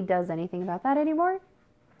 nobody does anything about that anymore.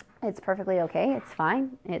 It's perfectly okay. It's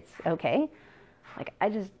fine. It's okay. Like,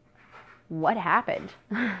 what happened?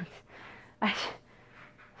 It's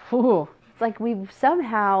like we've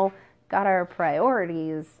somehow got our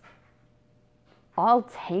priorities all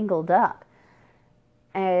tangled up.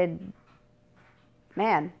 And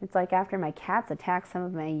man, it's like after my cats attack some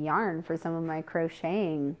of my yarn for some of my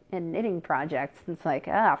crocheting and knitting projects, it's like,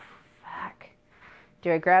 oh, fuck.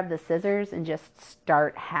 Do I grab the scissors and just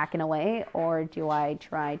start hacking away? Or do I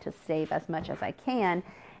try to save as much as I can?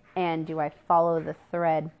 And do I follow the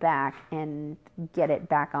thread back and get it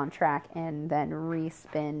back on track and then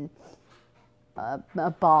respin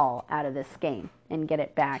a ball out of this skein and get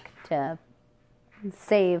it back to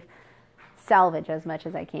salvage as much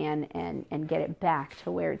as I can and get it back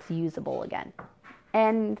to where it's usable again.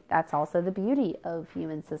 And that's also the beauty of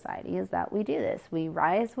human society, is that we do this. We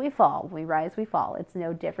rise, we fall. We rise, we fall. It's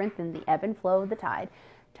no different than the ebb and flow of the tide.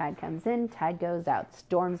 Tide comes in, tide goes out.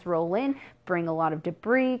 Storms roll in, bring a lot of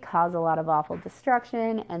debris, cause a lot of awful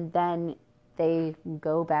destruction, and then they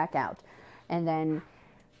go back out. And then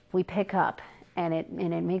we pick up. And it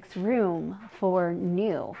makes room for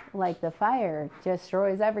new. Like the fire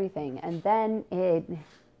destroys everything. And then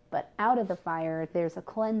but out of the fire, there's a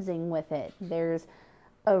cleansing with it. There's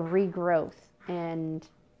a regrowth and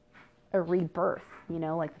a rebirth,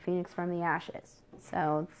 like the phoenix from the ashes.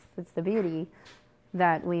 So it's the beauty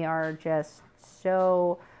that we are just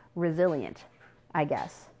so resilient, I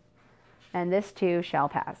guess. And this too shall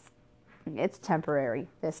pass. It's temporary.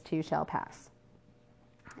 This too shall pass.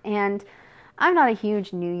 And I'm not a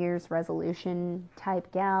huge New Year's resolution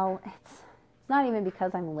type gal. It's not even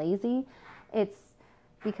because I'm lazy. It's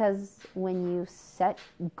because when you set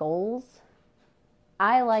goals,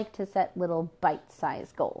 I like to set little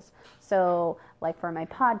bite-sized goals. So like for my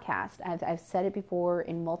podcast, I've said it before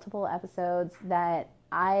in multiple episodes that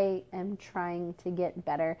I am trying to get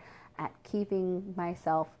better at keeping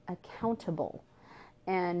myself accountable.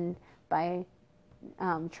 And by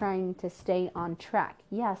trying to stay on track.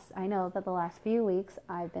 Yes, I know that the last few weeks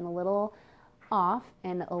I've been a little off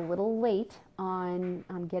and a little late on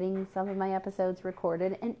getting some of my episodes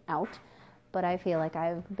recorded and out, but I feel like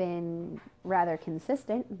I've been rather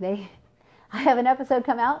consistent. I have an episode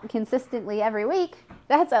come out consistently every week.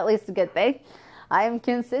 That's at least a good thing. I'm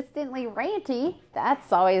consistently ranty.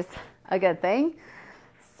 That's always a good thing.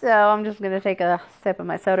 So I'm just going to take a sip of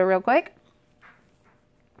my soda real quick.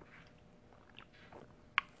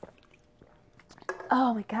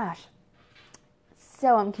 Oh my gosh.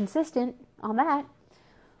 So I'm consistent on that.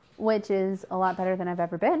 which is a lot better than I've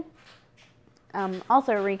ever been.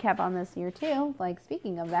 Also, a recap on this year too, like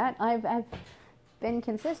speaking of that, I've been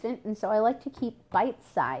consistent, and so I like to keep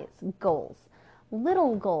bite-sized goals,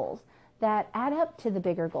 little goals that add up to the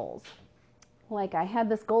bigger goals. Like I had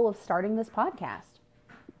this goal of starting this podcast.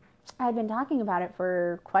 I'd been talking about it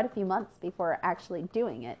for quite a few months before actually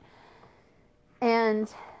doing it.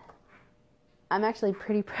 And I'm actually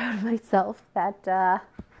pretty proud of myself that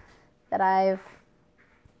I've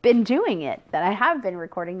been doing it, that I have been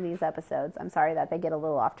recording these episodes. I'm sorry that they get a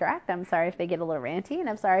little off track. I'm sorry if they get a little ranty, and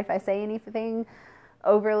I'm sorry if I say anything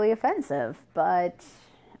overly offensive, but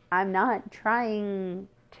I'm not trying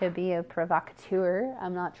to be a provocateur.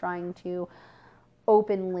 I'm not trying to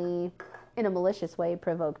openly, in a malicious way,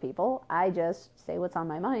 provoke people. I just say what's on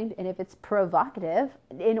my mind, and if it's provocative,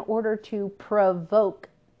 in order to provoke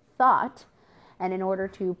thought, and in order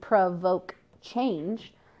to provoke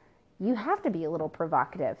change, you have to be a little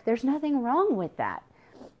provocative. There's nothing wrong with that.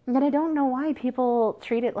 And I don't know why people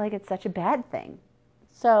treat it like it's such a bad thing.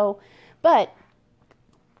 So, but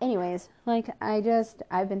anyways, like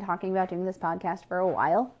I've been talking about doing this podcast for a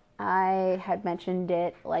while. I had mentioned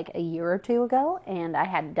it like a year or two ago, and I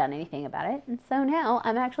hadn't done anything about it. And so now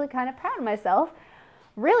I'm actually kind of proud of myself,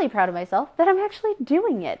 really proud of myself, that I'm actually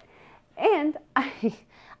doing it. And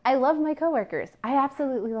I love my coworkers. I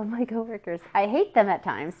absolutely love my coworkers. I hate them at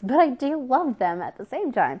times, but I do love them at the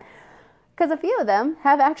same time. Because a few of them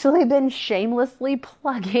have actually been shamelessly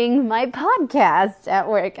plugging my podcast at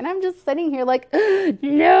work. And I'm just sitting here like,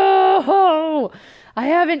 no, I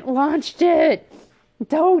haven't launched it.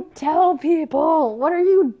 Don't tell people. What are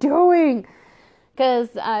you doing? Because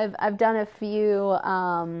I've done a few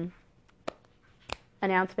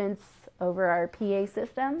announcements over our PA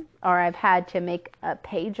system, or I've had to make a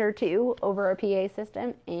page or two over our PA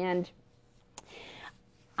system, and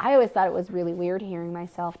I always thought it was really weird hearing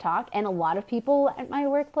myself talk, and a lot of people at my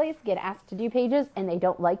workplace get asked to do pages, and they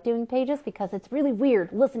don't like doing pages because it's really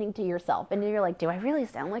weird listening to yourself, and you're like, do I really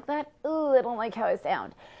sound like that? Ooh, I don't like how I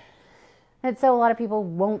sound. And so a lot of people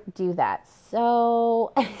won't do that.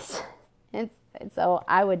 So, so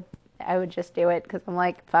I would just do it because I'm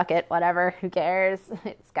like, fuck it, whatever, who cares?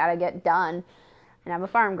 It's got to get done. And I'm a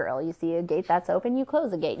farm girl. You see a gate that's open, you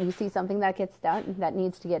close a gate. You see something that gets done, that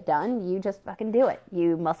needs to get done, you just fucking do it.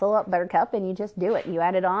 You muscle up Buttercup and you just do it. You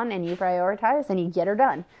add it on and you prioritize and you get her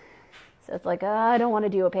done. So it's like, I don't want to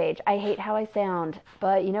do a page. I hate how I sound.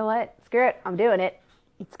 But you know what? Screw it. I'm doing it.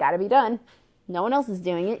 It's got to be done. No one else is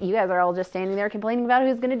doing it. You guys are all just standing there complaining about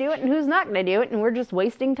who's going to do it and who's not going to do it. And we're just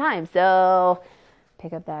wasting time. So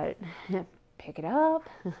pick it up,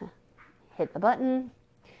 hit the button,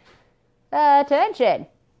 attention.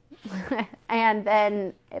 And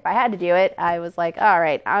then if I had to do it, I was like, all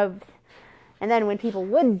right. And then when people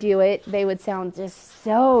would do it, they would sound just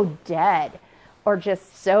so dead or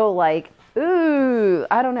just so like, ooh,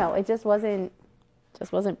 I don't know. It just wasn't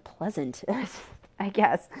pleasant, I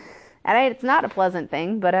guess. And it's not a pleasant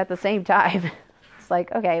thing, but at the same time, it's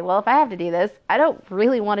like, okay, well, if I have to do this, I don't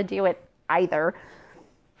really want to do it either.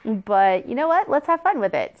 But you know what? Let's have fun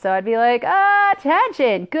with it. So I'd be like,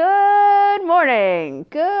 attention, good morning,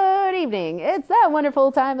 good evening. It's that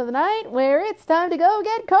wonderful time of the night where it's time to go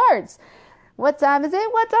get cards. What time is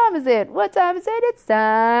it? What time is it? What time is it? It's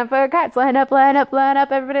time for cards. Line up, line up, line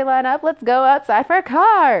up. Everybody line up. Let's go outside for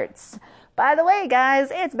cards. By the way, guys,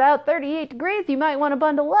 it's about 38 degrees. You might want to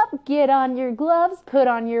bundle up, get on your gloves, put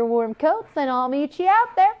on your warm coats, and I'll meet you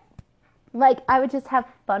out there. Like, I would just have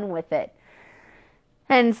fun with it.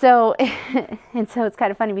 And so it's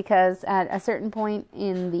kind of funny because at a certain point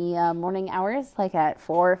in the morning hours, like at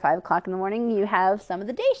 4 or 5 o'clock in the morning, you have some of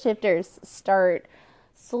the day shifters start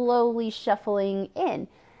slowly shuffling in.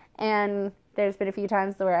 And there's been a few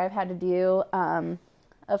times where I've had to do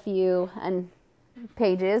a few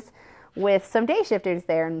pages with some day shifters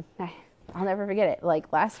there, and I'll never forget it.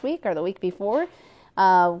 Like last week or the week before,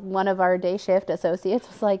 one of our day shift associates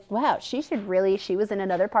was like, wow, she was in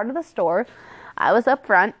another part of the store. I was up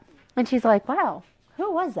front, and she's like, wow,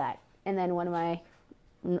 who was that? And then one of my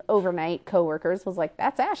overnight coworkers was like,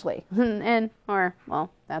 that's Ashley.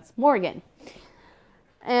 That's Morgan.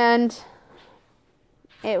 And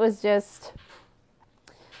it was just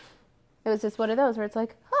one of those where it's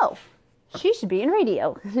like, oh, she should be in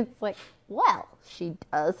radio. It's like, well, she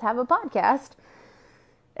does have a podcast.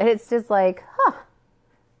 And it's just like,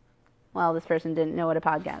 well, this person didn't know what a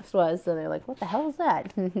podcast was, so they're like, what the hell is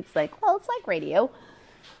that? And it's like, well, it's like radio.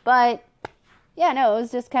 But, yeah, no, it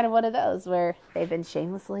was just kind of one of those where they've been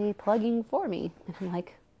shamelessly plugging for me. And I'm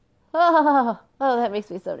like, oh, that makes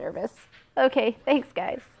me so nervous. Okay, thanks,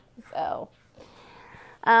 guys. So,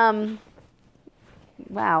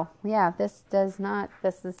 wow, yeah, this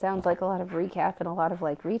sounds like a lot of recap and a lot of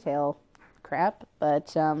like retail crap,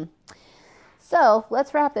 but so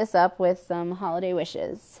let's wrap this up with some holiday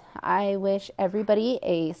wishes. I wish everybody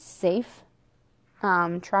a safe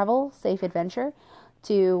travel, safe adventure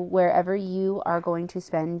to wherever you are going to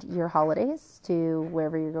spend your holidays, to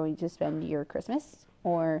wherever you're going to spend your Christmas,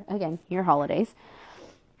 or again, your holidays.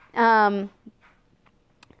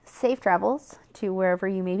 Safe travels to wherever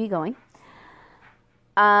you may be going.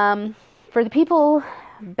 For the people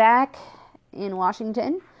back in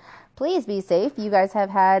Washington, please be safe. You guys have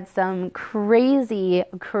had some crazy,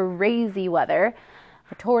 crazy weather.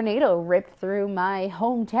 A tornado ripped through my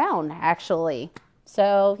hometown, actually.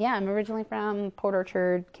 So, yeah, I'm originally from Port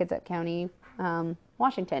Orchard, Kitsap County,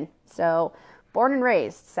 Washington. So, born and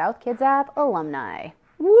raised, South Kitsap alumni.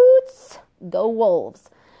 Woots! Go Wolves!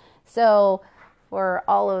 So, for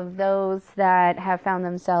all of those that have found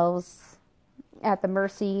themselves at the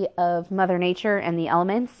mercy of Mother Nature and the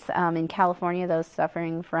elements in California, those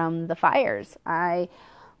suffering from the fires, I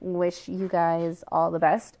wish you guys all the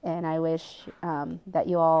best, and I wish that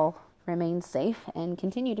you all remain safe and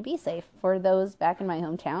continue to be safe. For those back in my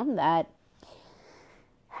hometown that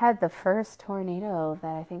had the first tornado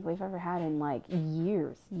that I think we've ever had in like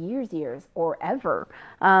years, or ever.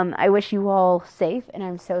 I wish you all safe, and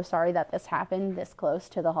I'm so sorry that this happened this close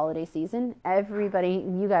to the holiday season. Everybody,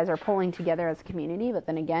 you guys are pulling together as a community, but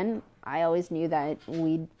then again, I always knew that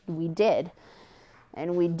we did,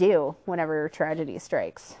 and we do whenever tragedy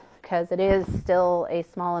strikes, because it is still a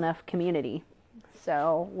small enough community,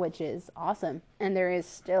 so, which is awesome, and there is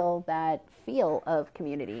still that feel of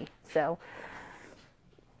community, so.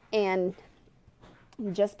 And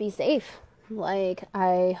just be safe. Like,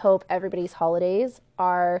 I hope everybody's holidays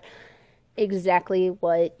are exactly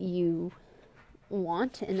what you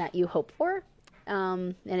want and that you hope for.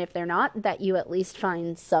 And if they're not, that you at least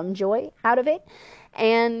find some joy out of it.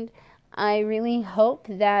 And I really hope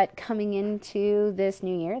that coming into this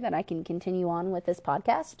new year that I can continue on with this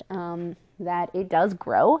podcast, that it does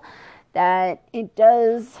grow, that it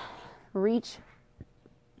does reach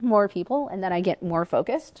more people, and that I get more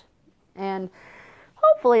focused and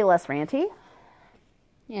hopefully less ranty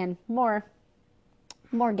and more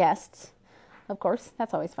guests. Of course,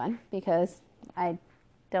 that's always fun because I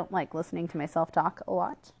don't like listening to myself talk a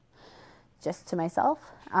lot, just to myself.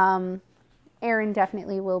 Aaron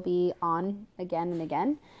definitely will be on again and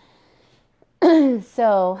again.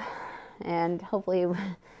 So, and hopefully,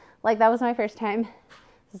 like, that was my first time.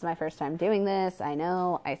 This is my first time doing this. I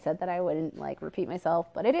know I said that I wouldn't like repeat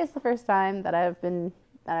myself, but it is the first time that I've done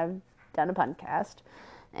a podcast,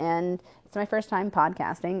 and it's my first time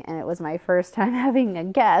podcasting, and it was my first time having a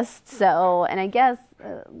guest. So, and I guess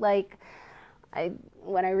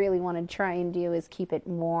what I really want to try and do is keep it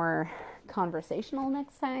more conversational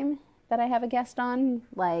next time that I have a guest on,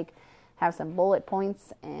 like have some bullet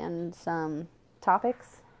points and some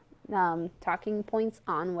topics, talking points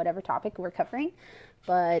on whatever topic we're covering.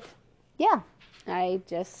 But yeah, I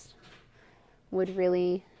just would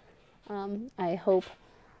really, I hope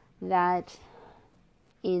that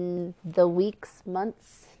in the weeks,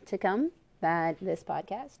 months to come, that this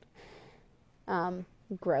podcast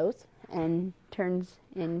grows and turns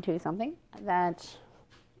into something that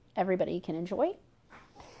everybody can enjoy.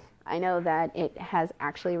 I know that it has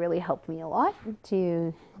actually really helped me a lot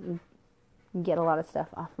to get a lot of stuff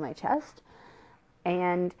off my chest,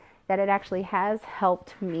 and that it actually has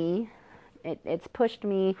helped me. It's pushed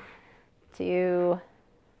me to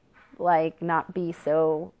like not be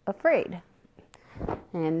so afraid,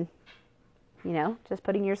 and just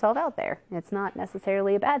putting yourself out there. It's not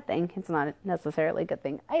necessarily a bad thing. It's not necessarily a good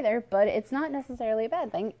thing either, but it's not necessarily a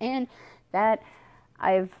bad thing, and that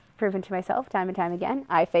I've proven to myself time and time again.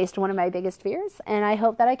 I faced one of my biggest fears, and I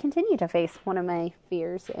hope that I continue to face one of my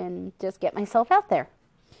fears and just get myself out there,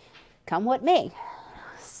 come what may.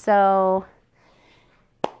 So,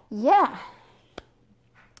 yeah.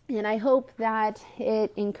 And I hope that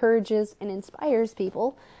it encourages and inspires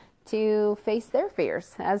people to face their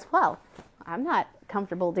fears as well. I'm not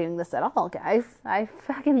comfortable doing this at all, guys. I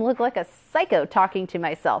fucking look like a psycho talking to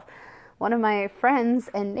myself. One of my friends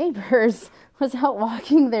and neighbors was out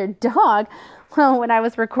walking their dog when I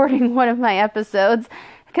was recording one of my episodes,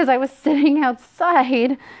 because I was sitting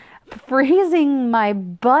outside freezing my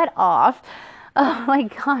butt off. Oh my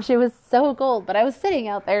gosh, it was so cold, but I was sitting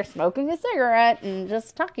out there smoking a cigarette and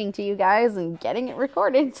just talking to you guys and getting it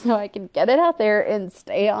recorded so I could get it out there and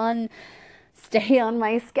stay on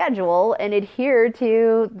my schedule and adhere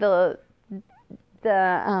to the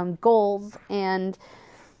goals and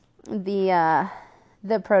the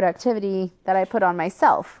productivity that I put on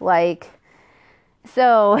myself. Like,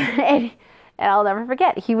 So, and I'll never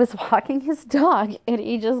forget, he was walking his dog and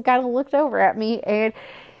he just kind of looked over at me, and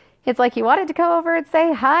it's like he wanted to come over and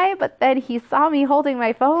say hi, but then he saw me holding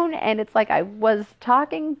my phone, and it's like I was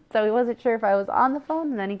talking, so he wasn't sure if I was on the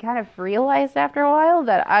phone, and then he kind of realized after a while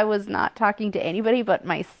that I was not talking to anybody but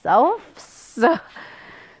myself. So,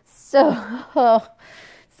 so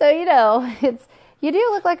you do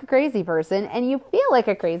look like a crazy person, and you feel like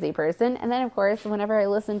a crazy person. And then, of course, whenever I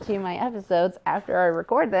listen to my episodes after I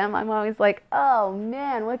record them, I'm always like, oh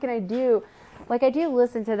man, what can I do? Like, I do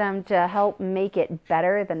listen to them to help make it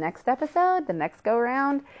better the next episode, the next go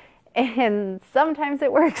round. And sometimes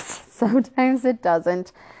it works, sometimes it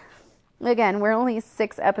doesn't. Again, we're only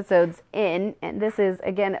 6 episodes in, and this is,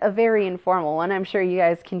 again, a very informal one. I'm sure you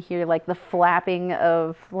guys can hear, like, the flapping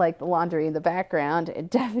of, like, the laundry in the background.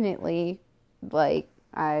 It definitely, like,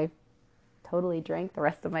 I totally drank the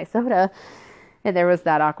rest of my soda, and there was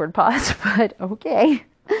that awkward pause, but okay.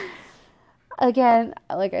 Again,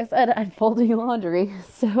 like I said, I'm folding laundry,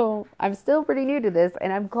 so I'm still pretty new to this,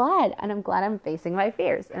 and I'm glad I'm facing my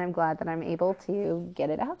fears, and I'm glad that I'm able to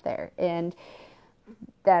get it out there, and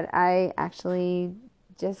that I actually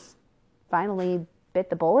just finally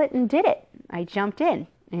bit the bullet and did it. I jumped in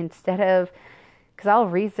instead of, because I'll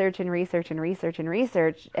research and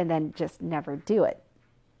then just never do it.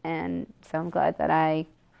 And so I'm glad that I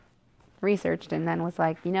researched and then was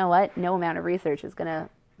like, you know what? No amount of research is going to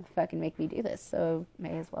fucking make me do this. So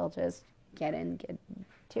may as well just get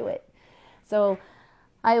to it. So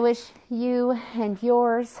I wish you and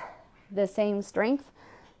yours the same strength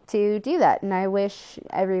to do that. And I wish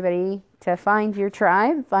everybody to find your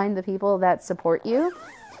tribe, find the people that support you,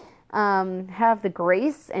 have the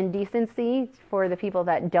grace and decency for the people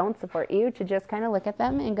that don't support you to just kind of look at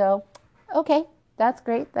them and go, okay, that's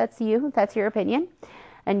great. That's you. That's your opinion.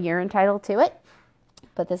 And you're entitled to it.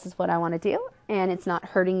 But this is what I want to do. And it's not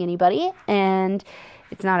hurting anybody. And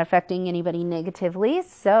it's not affecting anybody negatively.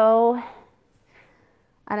 So,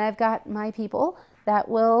 and I've got my people that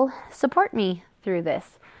will support me through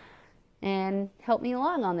this and help me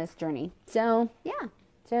along on this journey. So, yeah,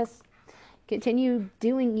 just continue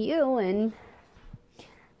doing you, and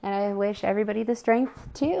I wish everybody the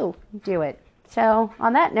strength to do it. So,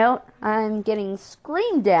 on that note, I'm getting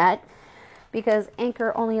screamed at because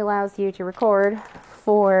Anchor only allows you to record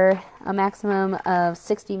for a maximum of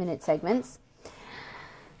 60-minute segments.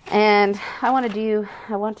 And I want to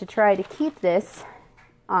try to keep this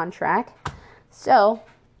on track. So,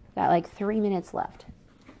 got like 3 minutes left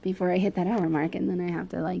before I hit that hour mark, and then I have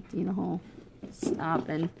to like do the whole stop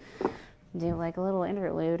and do like a little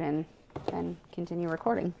interlude and then continue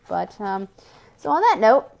recording. But so on that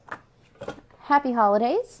note, happy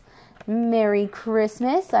holidays, Merry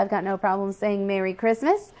Christmas. I've got no problem saying Merry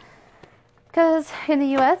Christmas because in the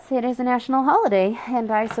U.S. it is a national holiday, and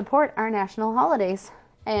I support our national holidays.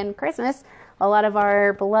 And Christmas, a lot of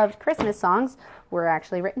our beloved Christmas songs were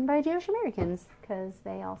actually written by Jewish Americans because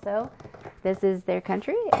this is their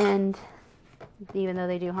country, and even though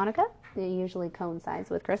they do Hanukkah, it usually coincides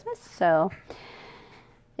with Christmas. So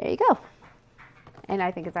there you go. And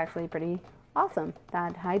I think it's actually pretty awesome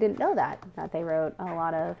that I didn't know that they wrote a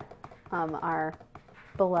lot of our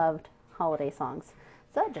beloved holiday songs,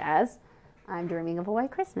 such as I'm Dreaming of a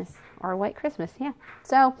White Christmas, or White Christmas, yeah.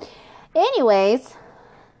 So anyways,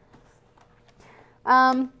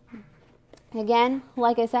 again,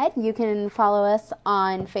 like I said, you can follow us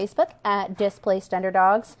on Facebook at Displaced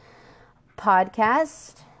Underdogs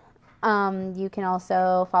Podcast. You can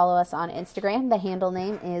also follow us on Instagram. The handle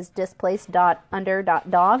name is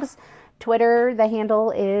displaced.under.dogs. Twitter, the handle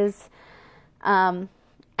is at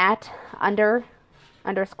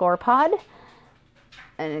 _pod.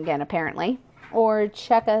 And again, apparently. Or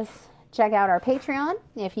check out our Patreon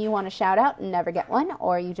if you want a shout out and never get one,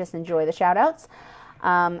 or you just enjoy the shout outs.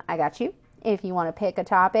 I got you. If you want to pick a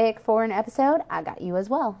topic for an episode, I got you as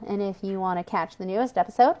well. And if you want to catch the newest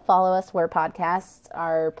episode, follow us where podcasts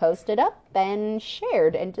are posted up and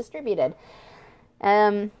shared and distributed.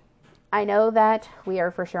 I know that we are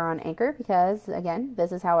for sure on Anchor because, again,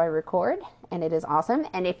 this is how I record, and it is awesome.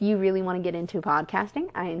 And if you really want to get into podcasting,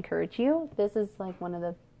 I encourage you. This is like one of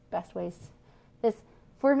the best ways,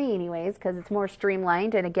 for me anyways, because it's more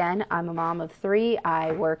streamlined. And again, I'm a mom of 3.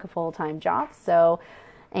 I work a full-time job, so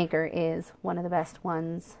Anchor is one of the best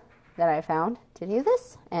ones that I found to do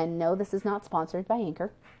this. And no, this is not sponsored by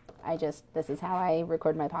Anchor. This is how I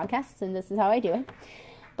record my podcasts, and this is how I do it.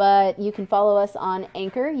 But you can follow us on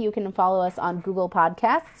Anchor. You can follow us on Google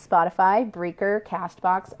Podcasts, Spotify, Breaker,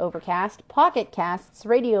 CastBox, Overcast, Pocket Casts,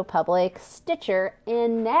 Radio Public, Stitcher,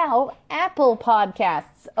 and now Apple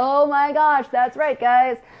Podcasts. Oh my gosh, that's right,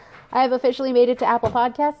 guys. I have officially made it to Apple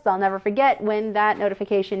Podcasts. I'll never forget when that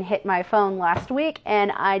notification hit my phone last week,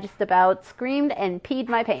 and I just about screamed and peed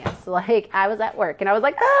my pants. Like, I was at work, and I was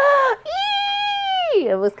like, ah, ee!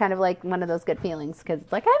 It was kind of like one of those good feelings, because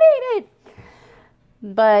it's like, I made it.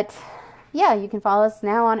 But, yeah, you can follow us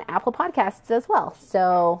now on Apple Podcasts as well.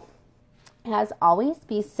 So, as always,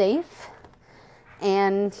 be safe.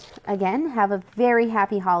 And, again, have a very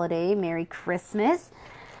happy holiday. Merry Christmas.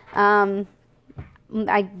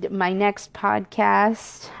 My next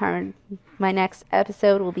podcast, or my next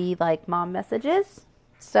episode will be like mom messages.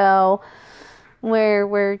 So where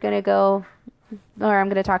we're going to go, or I'm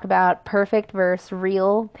going to talk about perfect versus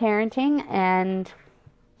real parenting and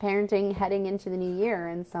parenting heading into the new year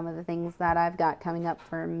and some of the things that I've got coming up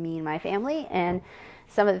for me and my family and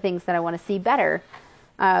some of the things that I want to see better,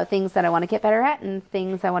 things that I want to get better at and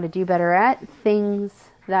things I want to do better at, things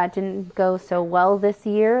that didn't go so well this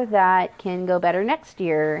year that can go better next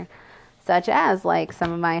year, such as like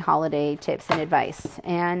some of my holiday tips and advice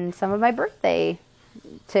and some of my birthday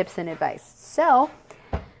tips and advice. So,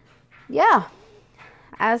 yeah.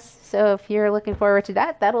 So if you're looking forward to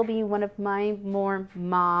that, that'll be one of my more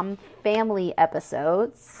mom family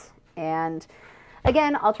episodes. And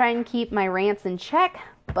again, I'll try and keep my rants in check,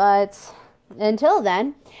 but until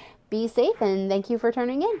then, be safe and thank you for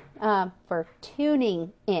tuning in.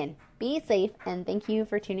 Be safe and thank you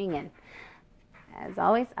for tuning in. As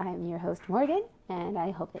always, I'm your host, Morgan, and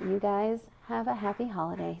I hope that you guys have a happy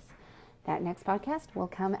holidays. That next podcast will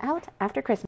come out after Christmas.